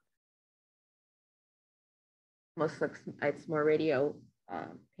see almost looks, it's more radio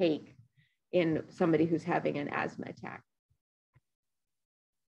opaque in somebody who's having an asthma attack.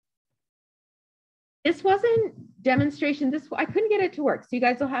 This wasn't demonstration. I couldn't get it to work. So you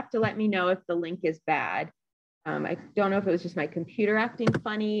guys will have to let me know if the link is bad. I don't know if it was just my computer acting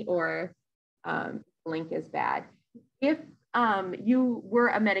funny or the link is bad. If you were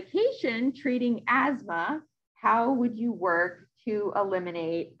a medication treating asthma, how would you work to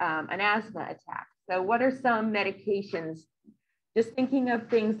eliminate an asthma attack? So what are some medications? Just thinking of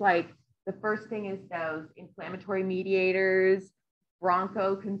things like, the first thing is those inflammatory mediators,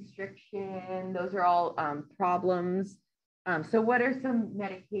 bronchoconstriction, those are all problems. So what are some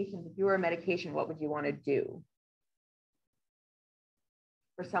medications? If you were a medication, what would you want to do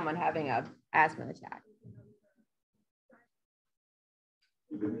for someone having an asthma attack?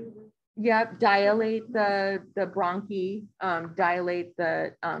 Yep, dilate the bronchi, dilate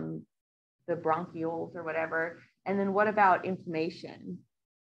the bronchioles or whatever. And then what about inflammation?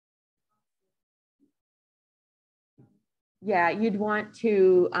 Yeah, you'd want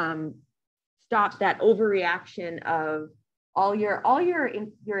to stop that overreaction of all your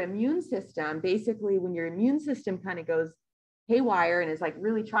immune system. Basically, when your immune system kind of goes haywire and is like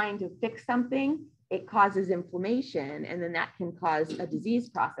really trying to fix something, it causes inflammation, and then that can cause a disease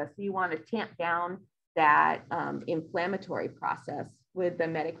process. So you want to tamp down that inflammatory process with the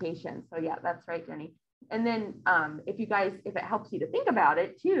medication. So yeah, that's right, Jenny. And then if it helps you to think about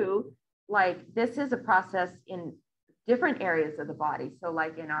it too, like this is a process in different areas of the body. So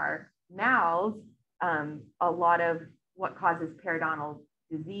like in our mouths, a lot of what causes periodontal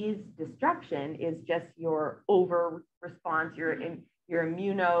disease destruction is just your over response, your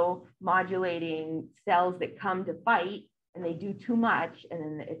immunomodulating cells that come to fight, and they do too much, and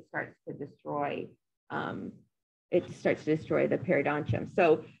then it starts to destroy the periodontium.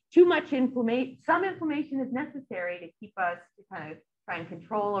 So too much inflammation, some inflammation is necessary to keep us, to kind of try and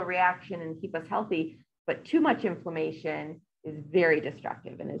control a reaction and keep us healthy, but too much inflammation is very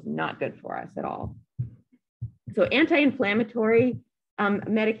destructive and is not good for us at all. So anti-inflammatory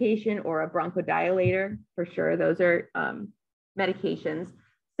medication or a bronchodilator, for sure, those are medications.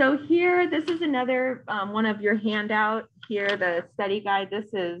 So here, this is another one of your handout here, the study guide.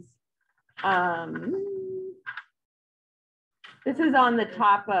 This is on the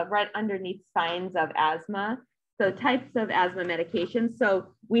top of, right underneath signs of asthma. So types of asthma medications.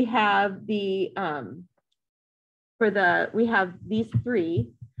 So we have we have these 3.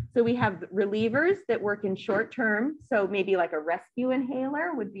 So we have relievers that work in short term. So maybe like a rescue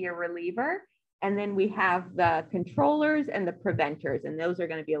inhaler would be a reliever. And then we have the controllers and the preventers, and those are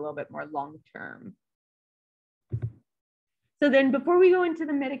going to be a little bit more long term. So then before we go into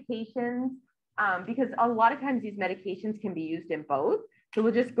the medications, because a lot of times these medications can be used in both. So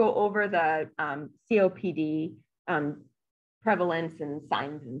we'll just go over the COPD prevalence and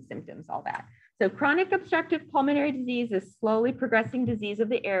signs and symptoms, all that. So chronic obstructive pulmonary disease is slowly progressing disease of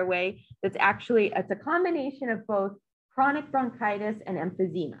the airway. It's a combination of both chronic bronchitis and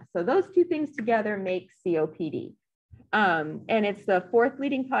emphysema. So those two things together make COPD. And it's the 4th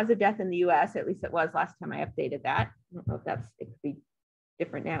leading cause of death in the US, at least it was last time I updated that. I don't know if it could be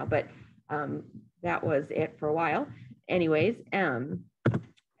different now, but that was it for a while. Anyways, and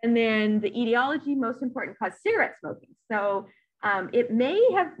then the etiology, most important cause, cigarette smoking. So it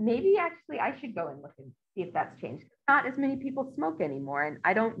maybe actually I should go and look and see if that's changed. Not as many people smoke anymore. And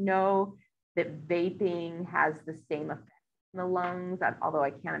I don't know that vaping has the same effect in the lungs, although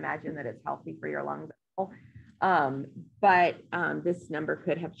I can't imagine that it's healthy for your lungs. But this number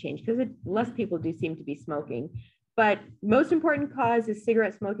could have changed because less people do seem to be smoking. But most important cause is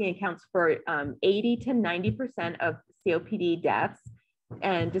cigarette smoking accounts for 80 to 90% of COPD deaths.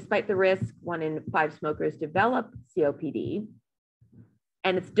 And despite the risk, 1 in 5 smokers develop COPD.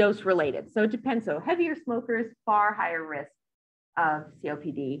 and it's dose related. So it depends. So heavier smokers, far higher risk of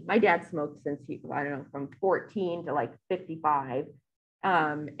COPD. My dad smoked since he, I don't know, from 14 to like 55.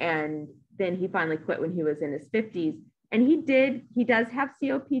 And then he finally quit when he was in his 50s. And he does have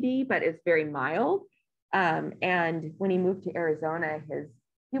COPD, but it's very mild. And when he moved to Arizona,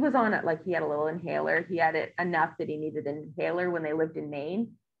 he was on it, like he had a little inhaler. He had it enough that he needed an inhaler when they lived in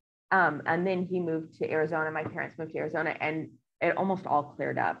Maine. And then he moved to Arizona. My parents moved to Arizona, and it almost all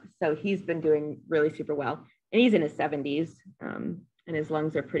cleared up. So he's been doing really super well. And he's in his 70s, and his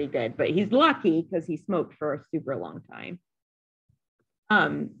lungs are pretty good, but he's lucky because he smoked for a super long time.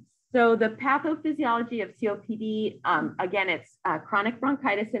 So the pathophysiology of COPD, again, it's chronic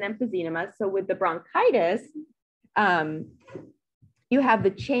bronchitis and emphysema. So with the bronchitis, you have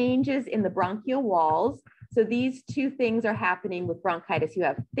the changes in the bronchial walls. So these two things are happening with bronchitis. You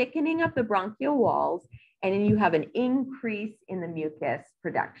have thickening of the bronchial walls, and then you have an increase in the mucus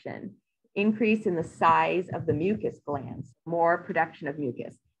production, increase in the size of the mucus glands, more production of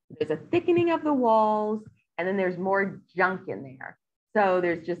mucus. There's a thickening of the walls, and then there's more junk in there. So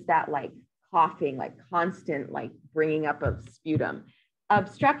there's just that like coughing, like constant, like bringing up of sputum.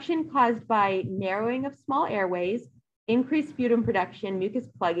 Obstruction caused by narrowing of small airways, increased sputum production, mucus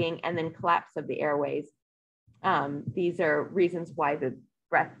plugging, and then collapse of the airways. These are reasons why the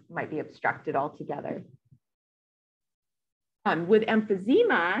breath might be obstructed altogether. With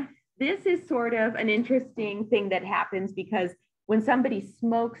emphysema, this is sort of an interesting thing that happens because when somebody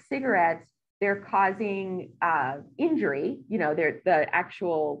smokes cigarettes, they're causing injury. You know, the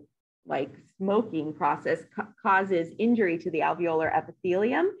actual like smoking process causes injury to the alveolar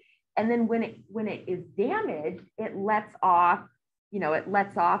epithelium. And then when it is damaged, it lets off,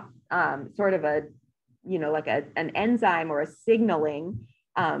 sort of a, like an enzyme or a signaling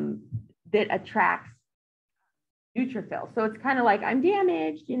that attracts neutrophils. So it's kind of like, I'm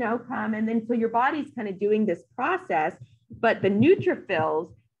damaged, come. And then so your body's kind of doing this process, but the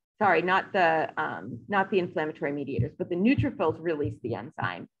neutrophils, sorry, not the inflammatory mediators, but the neutrophils release the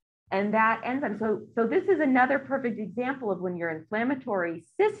enzyme. And that enzyme, so this is another perfect example of when your inflammatory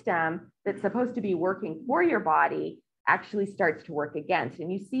system that's supposed to be working for your body actually starts to work against.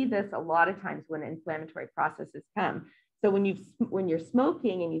 And you see this a lot of times when inflammatory processes come. So when you're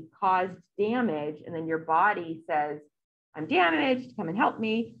smoking and you've caused damage, and then your body says, I'm damaged, come and help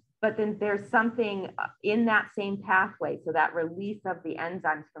me. But then there's something in that same pathway. So that release of the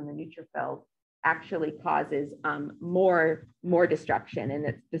enzymes from the neutrophils actually causes more destruction, and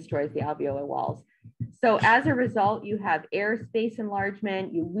it destroys the alveolar walls. So as a result, you have airspace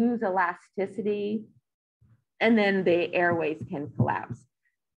enlargement, you lose elasticity, and then the airways can collapse.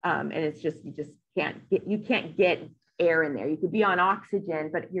 And it's just, you can't get air in there. You could be on oxygen,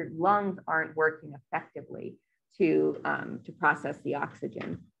 but your lungs aren't working effectively to process the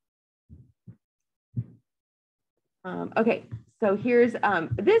oxygen. Okay, so here's,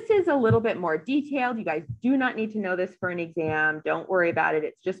 this is a little bit more detailed. You guys do not need to know this for an exam. Don't worry about it.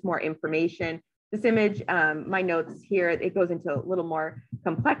 It's just more information. This image, my notes here, it goes into a little more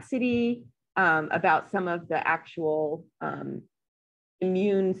complexity about some of the actual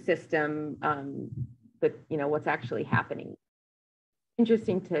immune system, but what's actually happening.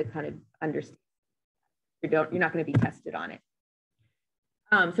 Interesting to kind of understand. You're not going to be tested on it.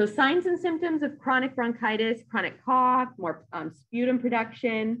 So signs and symptoms of chronic bronchitis, chronic cough, more sputum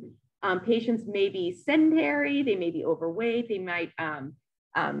production. Patients may be sedentary, they may be overweight, they might,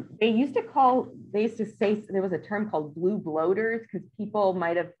 they used to say there was a term called blue bloaters because people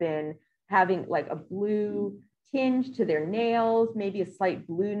might have been having like a blue tinge to their nails, maybe a slight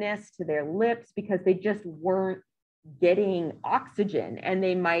blueness to their lips because they just weren't getting oxygen, and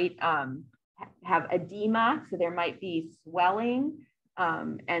they might have edema, so there might be swelling.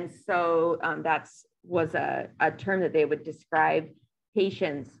 And so that was a term that they would describe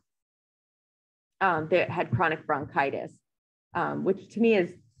patients that had chronic bronchitis, which to me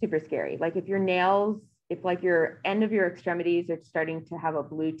is super scary. Like if your nails, if like your end of your extremities are starting to have a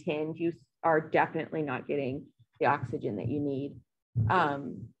blue tinge, you are definitely not getting the oxygen that you need.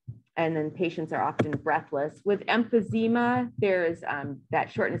 And then patients are often breathless. With emphysema, there's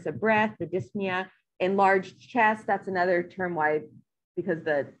that shortness of breath, the dyspnea, enlarged chest. That's another term why, because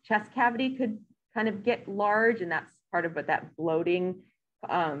the chest cavity could kind of get large, and that's part of what that bloating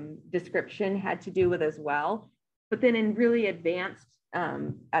description had to do with as well. But then in really advanced,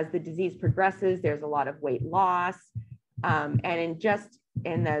 as the disease progresses, there's a lot of weight loss, and then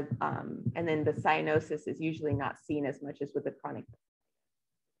the cyanosis is usually not seen as much as with the chronic.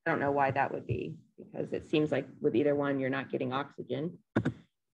 I don't know why that would be, because it seems like with either one, you're not getting oxygen.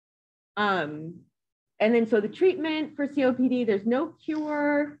 And then, so the treatment for COPD, there's no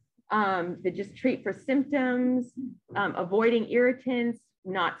cure. They just treat for symptoms, avoiding irritants,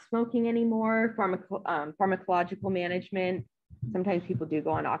 not smoking anymore, pharmacological management. Sometimes people do go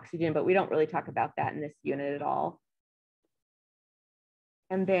on oxygen, but we don't really talk about that in this unit at all.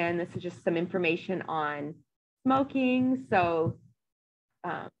 And then this is just some information on smoking. So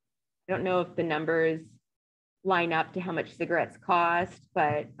I don't know if the numbers line up to how much cigarettes cost,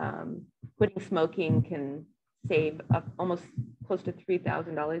 but quitting smoking can save up almost close to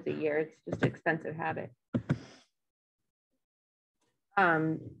 $3,000 a year. It's just an expensive habit.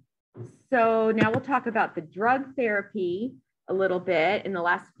 So now we'll talk about the drug therapy a little bit in the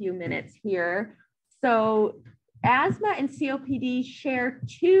last few minutes here. So asthma and COPD share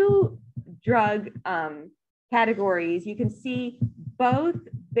two drug categories. You can see both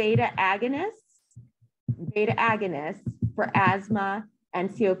beta agonists for asthma and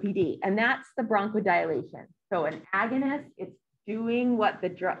COPD, and that's the bronchodilation. So an agonist, it's doing what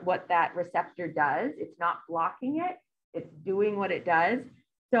that receptor does. It's not blocking it, it's doing what it does.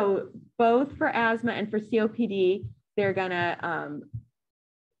 So both for asthma and for COPD, they're gonna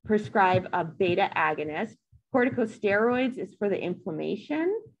prescribe a beta agonist. Corticosteroids is for the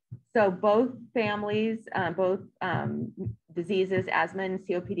inflammation. So both families, diseases, asthma and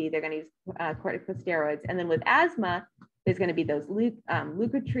COPD, they're going to use corticosteroids. And then with asthma, there's going to be those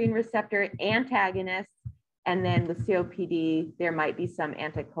leukotriene receptor antagonists. And then with COPD, there might be some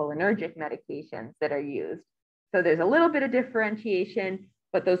anticholinergic medications that are used. So there's a little bit of differentiation,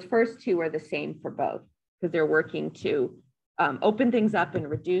 but those first two are the same for both because they're working to open things up and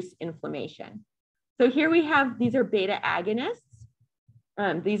reduce inflammation. So here we have, these are beta agonists.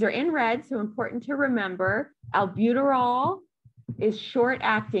 These are in red, so important to remember. Albuterol is short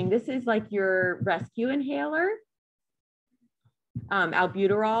acting. This is like your rescue inhaler.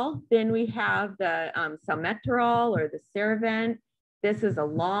 Albuterol. Then we have the salmeterol or the Ceravent. This is a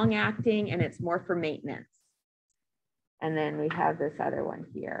long acting and it's more for maintenance. And then we have this other one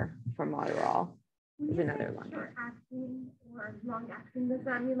here from Moderol. Is another one. Short acting or long acting, does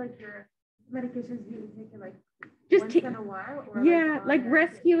that mean like your medications you take it like just once in a while? Or yeah, like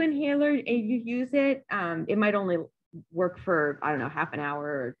rescue inhaler, if you use it, it might only work for, I don't know, half an hour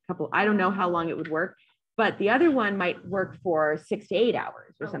or a couple, I don't know how long it would work, but the other one might work for 6 to 8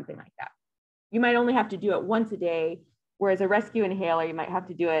 hours or something like that. You might only have to do it once a day, whereas a rescue inhaler, you might have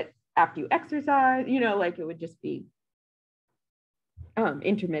to do it after you exercise, you know, like it would just be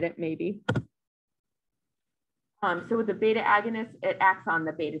intermittent maybe. So with the beta agonist, it acts on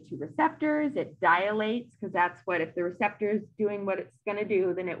the beta 2 receptors. It dilates because that's what, if the receptor is doing what it's going to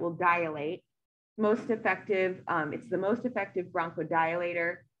do, then it will dilate. Most effective, it's the most effective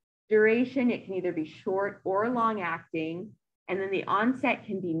bronchodilator. Duration, it can either be short or long acting. And then the onset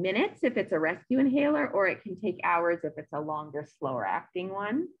can be minutes if it's a rescue inhaler, or it can take hours if it's a longer, slower acting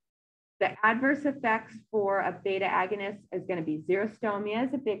one. The adverse effects for a beta agonist is going to be xerostomia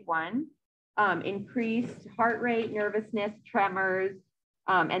is a big one. Increased heart rate, nervousness, tremors,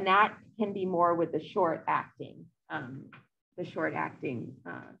 and that can be more with the short acting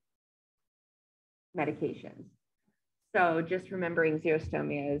medications. So just remembering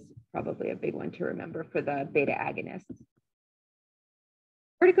xerostomia is probably a big one to remember for the beta agonists.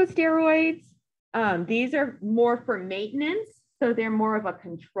 Corticosteroids, these are more for maintenance. So they're more of a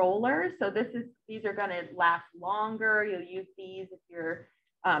controller. So these are going to last longer. You'll use these if you're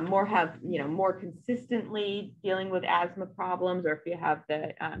more consistently dealing with asthma problems, or if you have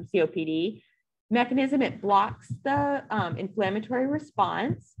the COPD. Mechanism, it blocks the inflammatory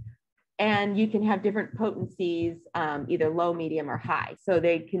response, and you can have different potencies, either low, medium, or high. So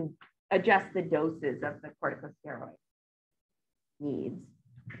they can adjust the doses of the corticosteroid needs.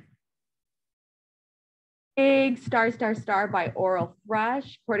 Big star by oral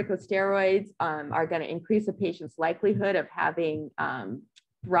thrush. Corticosteroids are going to increase a patient's likelihood of having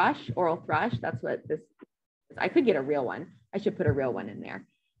oral thrush. That's what this is. I could get a real one. I should put a real one in there.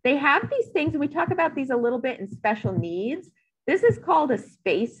 They have these things, and we talk about these a little bit in special needs. This is called a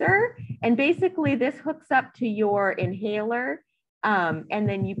spacer, and basically this hooks up to your inhaler, and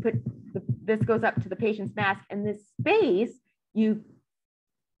then you put this goes up to the patient's mask, and this space, you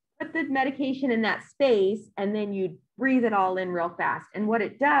put the medication in that space, and then you breathe it all in real fast. And what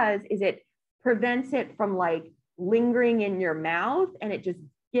it does is it prevents it from like lingering in your mouth, and it just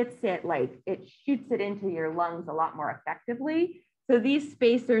gets it, like it shoots it into your lungs a lot more effectively. So these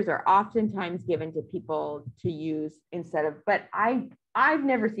spacers are oftentimes given to people to use instead of, but I've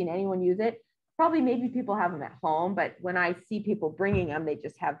never seen anyone use it. Probably maybe people have them at home, but when I see people bringing them, they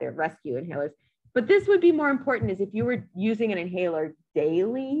just have their rescue inhalers. But this would be more important is if you were using an inhaler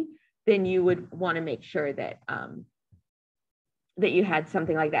daily, then you would want to make sure that that you had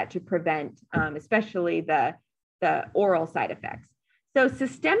something like that to prevent, especially the oral side effects. So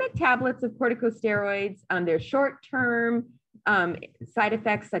systemic tablets of corticosteroids, there's short-term side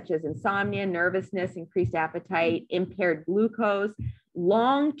effects such as insomnia, nervousness, increased appetite, impaired glucose.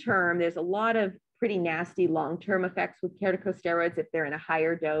 Long-term, there's a lot of pretty nasty long-term effects with corticosteroids if they're in a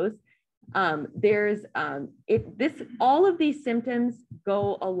higher dose. All of these symptoms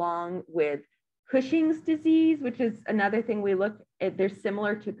go along with Cushing's disease, which is another thing we look at. They're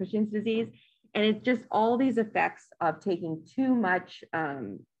similar to Cushing's disease. And it's just all these effects of taking too much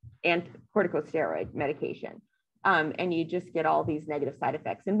corticosteroid medication. And you just get all these negative side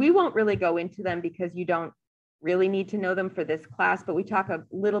effects. And we won't really go into them because you don't really need to know them for this class, but we talk a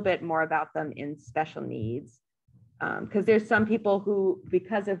little bit more about them in special needs. Because there's some people who,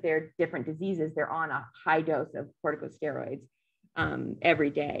 because of their different diseases, they're on a high dose of corticosteroids every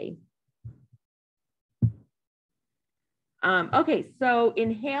day. Okay, so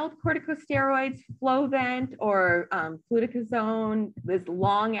inhaled corticosteroids, Flovent or fluticasone is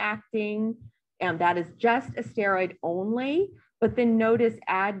long acting, and that is just a steroid only. But then notice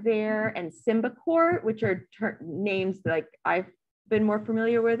Advair and Symbicort, which are names like I've been more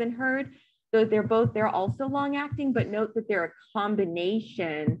familiar with and heard. So they're also long acting, but note that they're a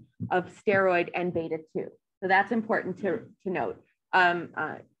combination of steroid and beta 2. So that's important to note.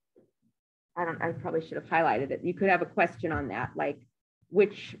 I probably should have highlighted it. You could have a question on that, like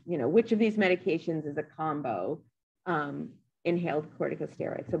which of these medications is a combo inhaled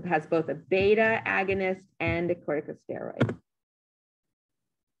corticosteroid. So it has both a beta agonist and a corticosteroid.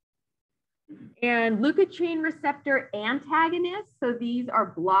 And leukotriene receptor antagonists. So these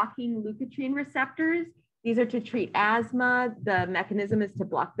are blocking leukotriene receptors. These are to treat asthma. The mechanism is to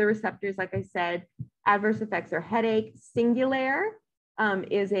block the receptors, like I said. Adverse effects are headache. Singulair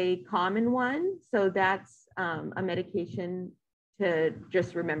is a common one. So that's a medication to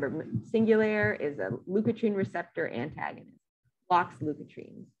just remember. Singulair is a leukotriene receptor antagonist, blocks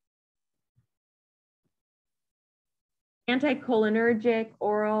leukotrienes. Anticholinergic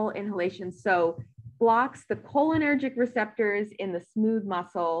oral inhalation. So blocks the cholinergic receptors in the smooth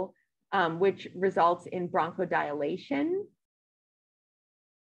muscle, which results in bronchodilation.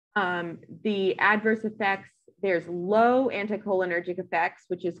 The adverse effects, there's low anticholinergic effects,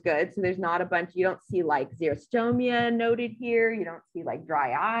 which is good. So there's not a bunch, you don't see like xerostomia noted here. You don't see like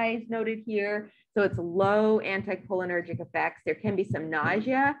dry eyes noted here. So it's low anticholinergic effects. There can be some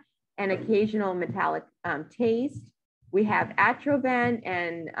nausea and occasional metallic taste. We have Atrovent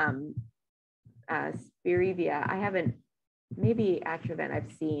and Spirivia. Maybe Atrovent I've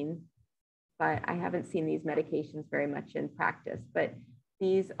seen, but I haven't seen these medications very much in practice. But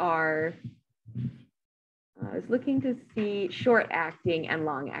these are, I was looking to see short acting and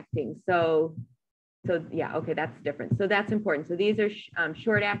long acting. So yeah, okay, that's different. So that's important. So these are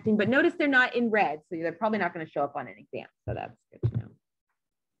short acting, but notice they're not in red. So they're probably not going to show up on an exam. So that's good to know.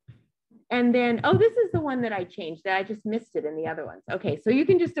 And then, oh, this is the one that I changed that I just missed it in the other ones. Okay, so you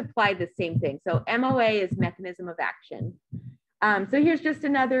can just apply the same thing. So MOA is mechanism of action. So here's just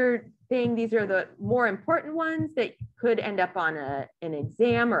another thing. These are the more important ones that could end up on an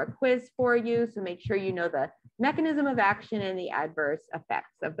exam or a quiz for you. So make sure you know the mechanism of action and the adverse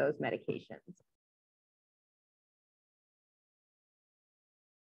effects of those medications.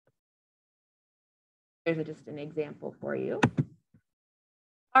 There's just an example for you.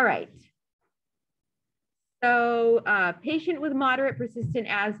 All right. So patient with moderate persistent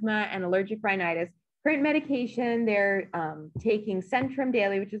asthma and allergic rhinitis, current medication, they're taking Centrum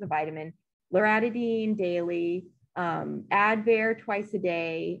daily, which is a vitamin, loratadine daily, Advair twice a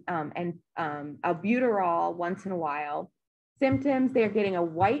day, and albuterol once in a while. Symptoms, they're getting a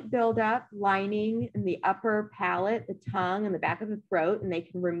white buildup lining in the upper palate, the tongue, and the back of the throat, and they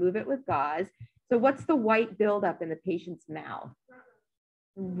can remove it with gauze. So what's the white buildup in the patient's mouth?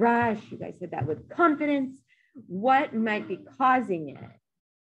 Rush, you guys said that with confidence. What might be causing it?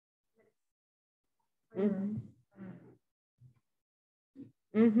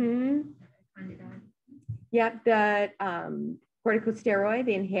 Yep, the corticosteroid,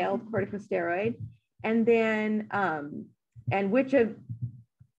 the inhaled corticosteroid. And then, and which of,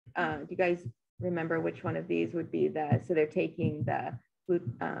 do you guys remember which one of these would be so they're taking the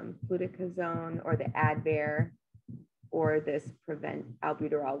fluticasone or the Advair or this prevent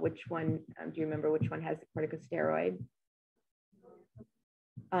albuterol. Which one, do you remember which one has the corticosteroid?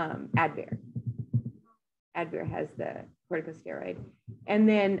 Advair. Advair has the corticosteroid. And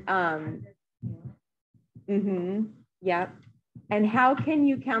then, yep. And how can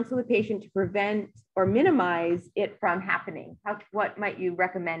you counsel the patient to prevent or minimize it from happening? What might you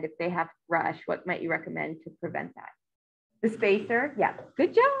recommend if they have thrush? What might you recommend to prevent that? The spacer, yeah,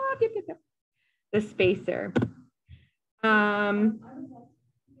 good job. Yep, yep, yep. The spacer.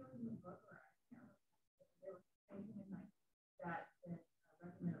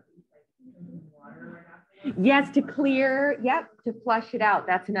 Yes, to clear, yep, to flush it out.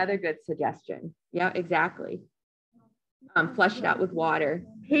 That's another good suggestion. Yeah, exactly. Flush it out with water.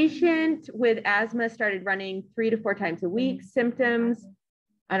 Patient with asthma started running 3 to 4 times a week. Symptoms,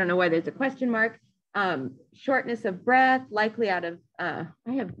 I don't know why there's a question mark. Shortness of breath, likely out of,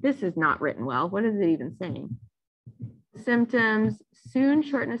 this is not written well. What is it even saying? Symptoms, soon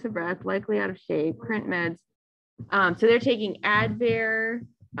shortness of breath, likely out of shape, current meds. So they're taking Advair,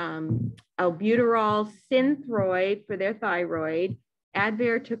 albuterol, Synthroid for their thyroid.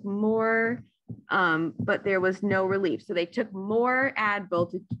 Advair took more, but there was no relief. So they took more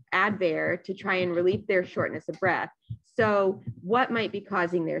Advair to try and relieve their shortness of breath. So what might be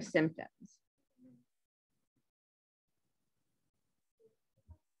causing their symptoms?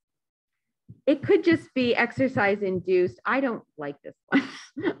 It could just be exercise induced. I don't like this one.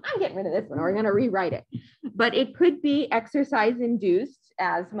 I'm getting rid of this one. We're going to rewrite it. But it could be exercise induced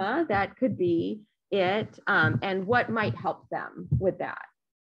asthma. That could be it. And what might help them with that?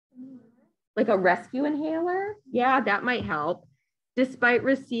 Like a rescue inhaler? Yeah, that might help. Despite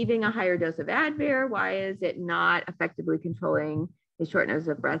receiving a higher dose of Advair, why is it not effectively controlling the shortness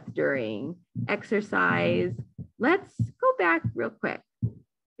of breath during exercise? Let's go back real quick,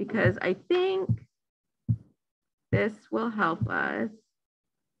 because I think this will help us.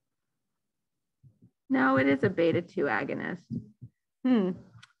 No, it is a beta 2 agonist.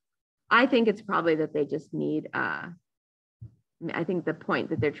 I think it's probably that they just need, I think the point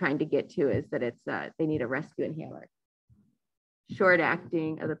that they're trying to get to is that it's they need a rescue inhaler. Short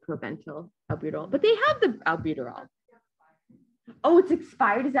acting of the proventil albuterol, but they have the albuterol. Oh, it's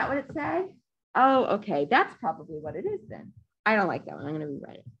expired. Is that what it said? Oh, okay. That's probably what it is then. I don't like that one. I'm going to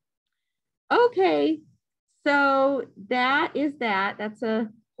rewrite it. Okay, so that is that. That's a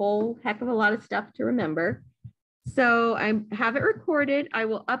whole heck of a lot of stuff to remember. So I have it recorded. I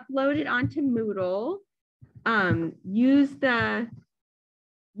will upload it onto Moodle. Use the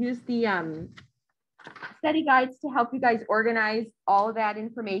study guides to help you guys organize all of that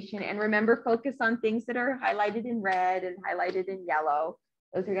information. And remember, focus on things that are highlighted in red and highlighted in yellow.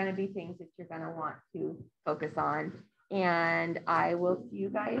 Those are going to be things that you're going to want to focus on. And I will see you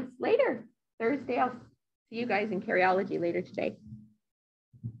guys later. Thursday, I'll see you guys in Cardiology later today.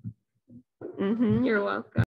 You're welcome.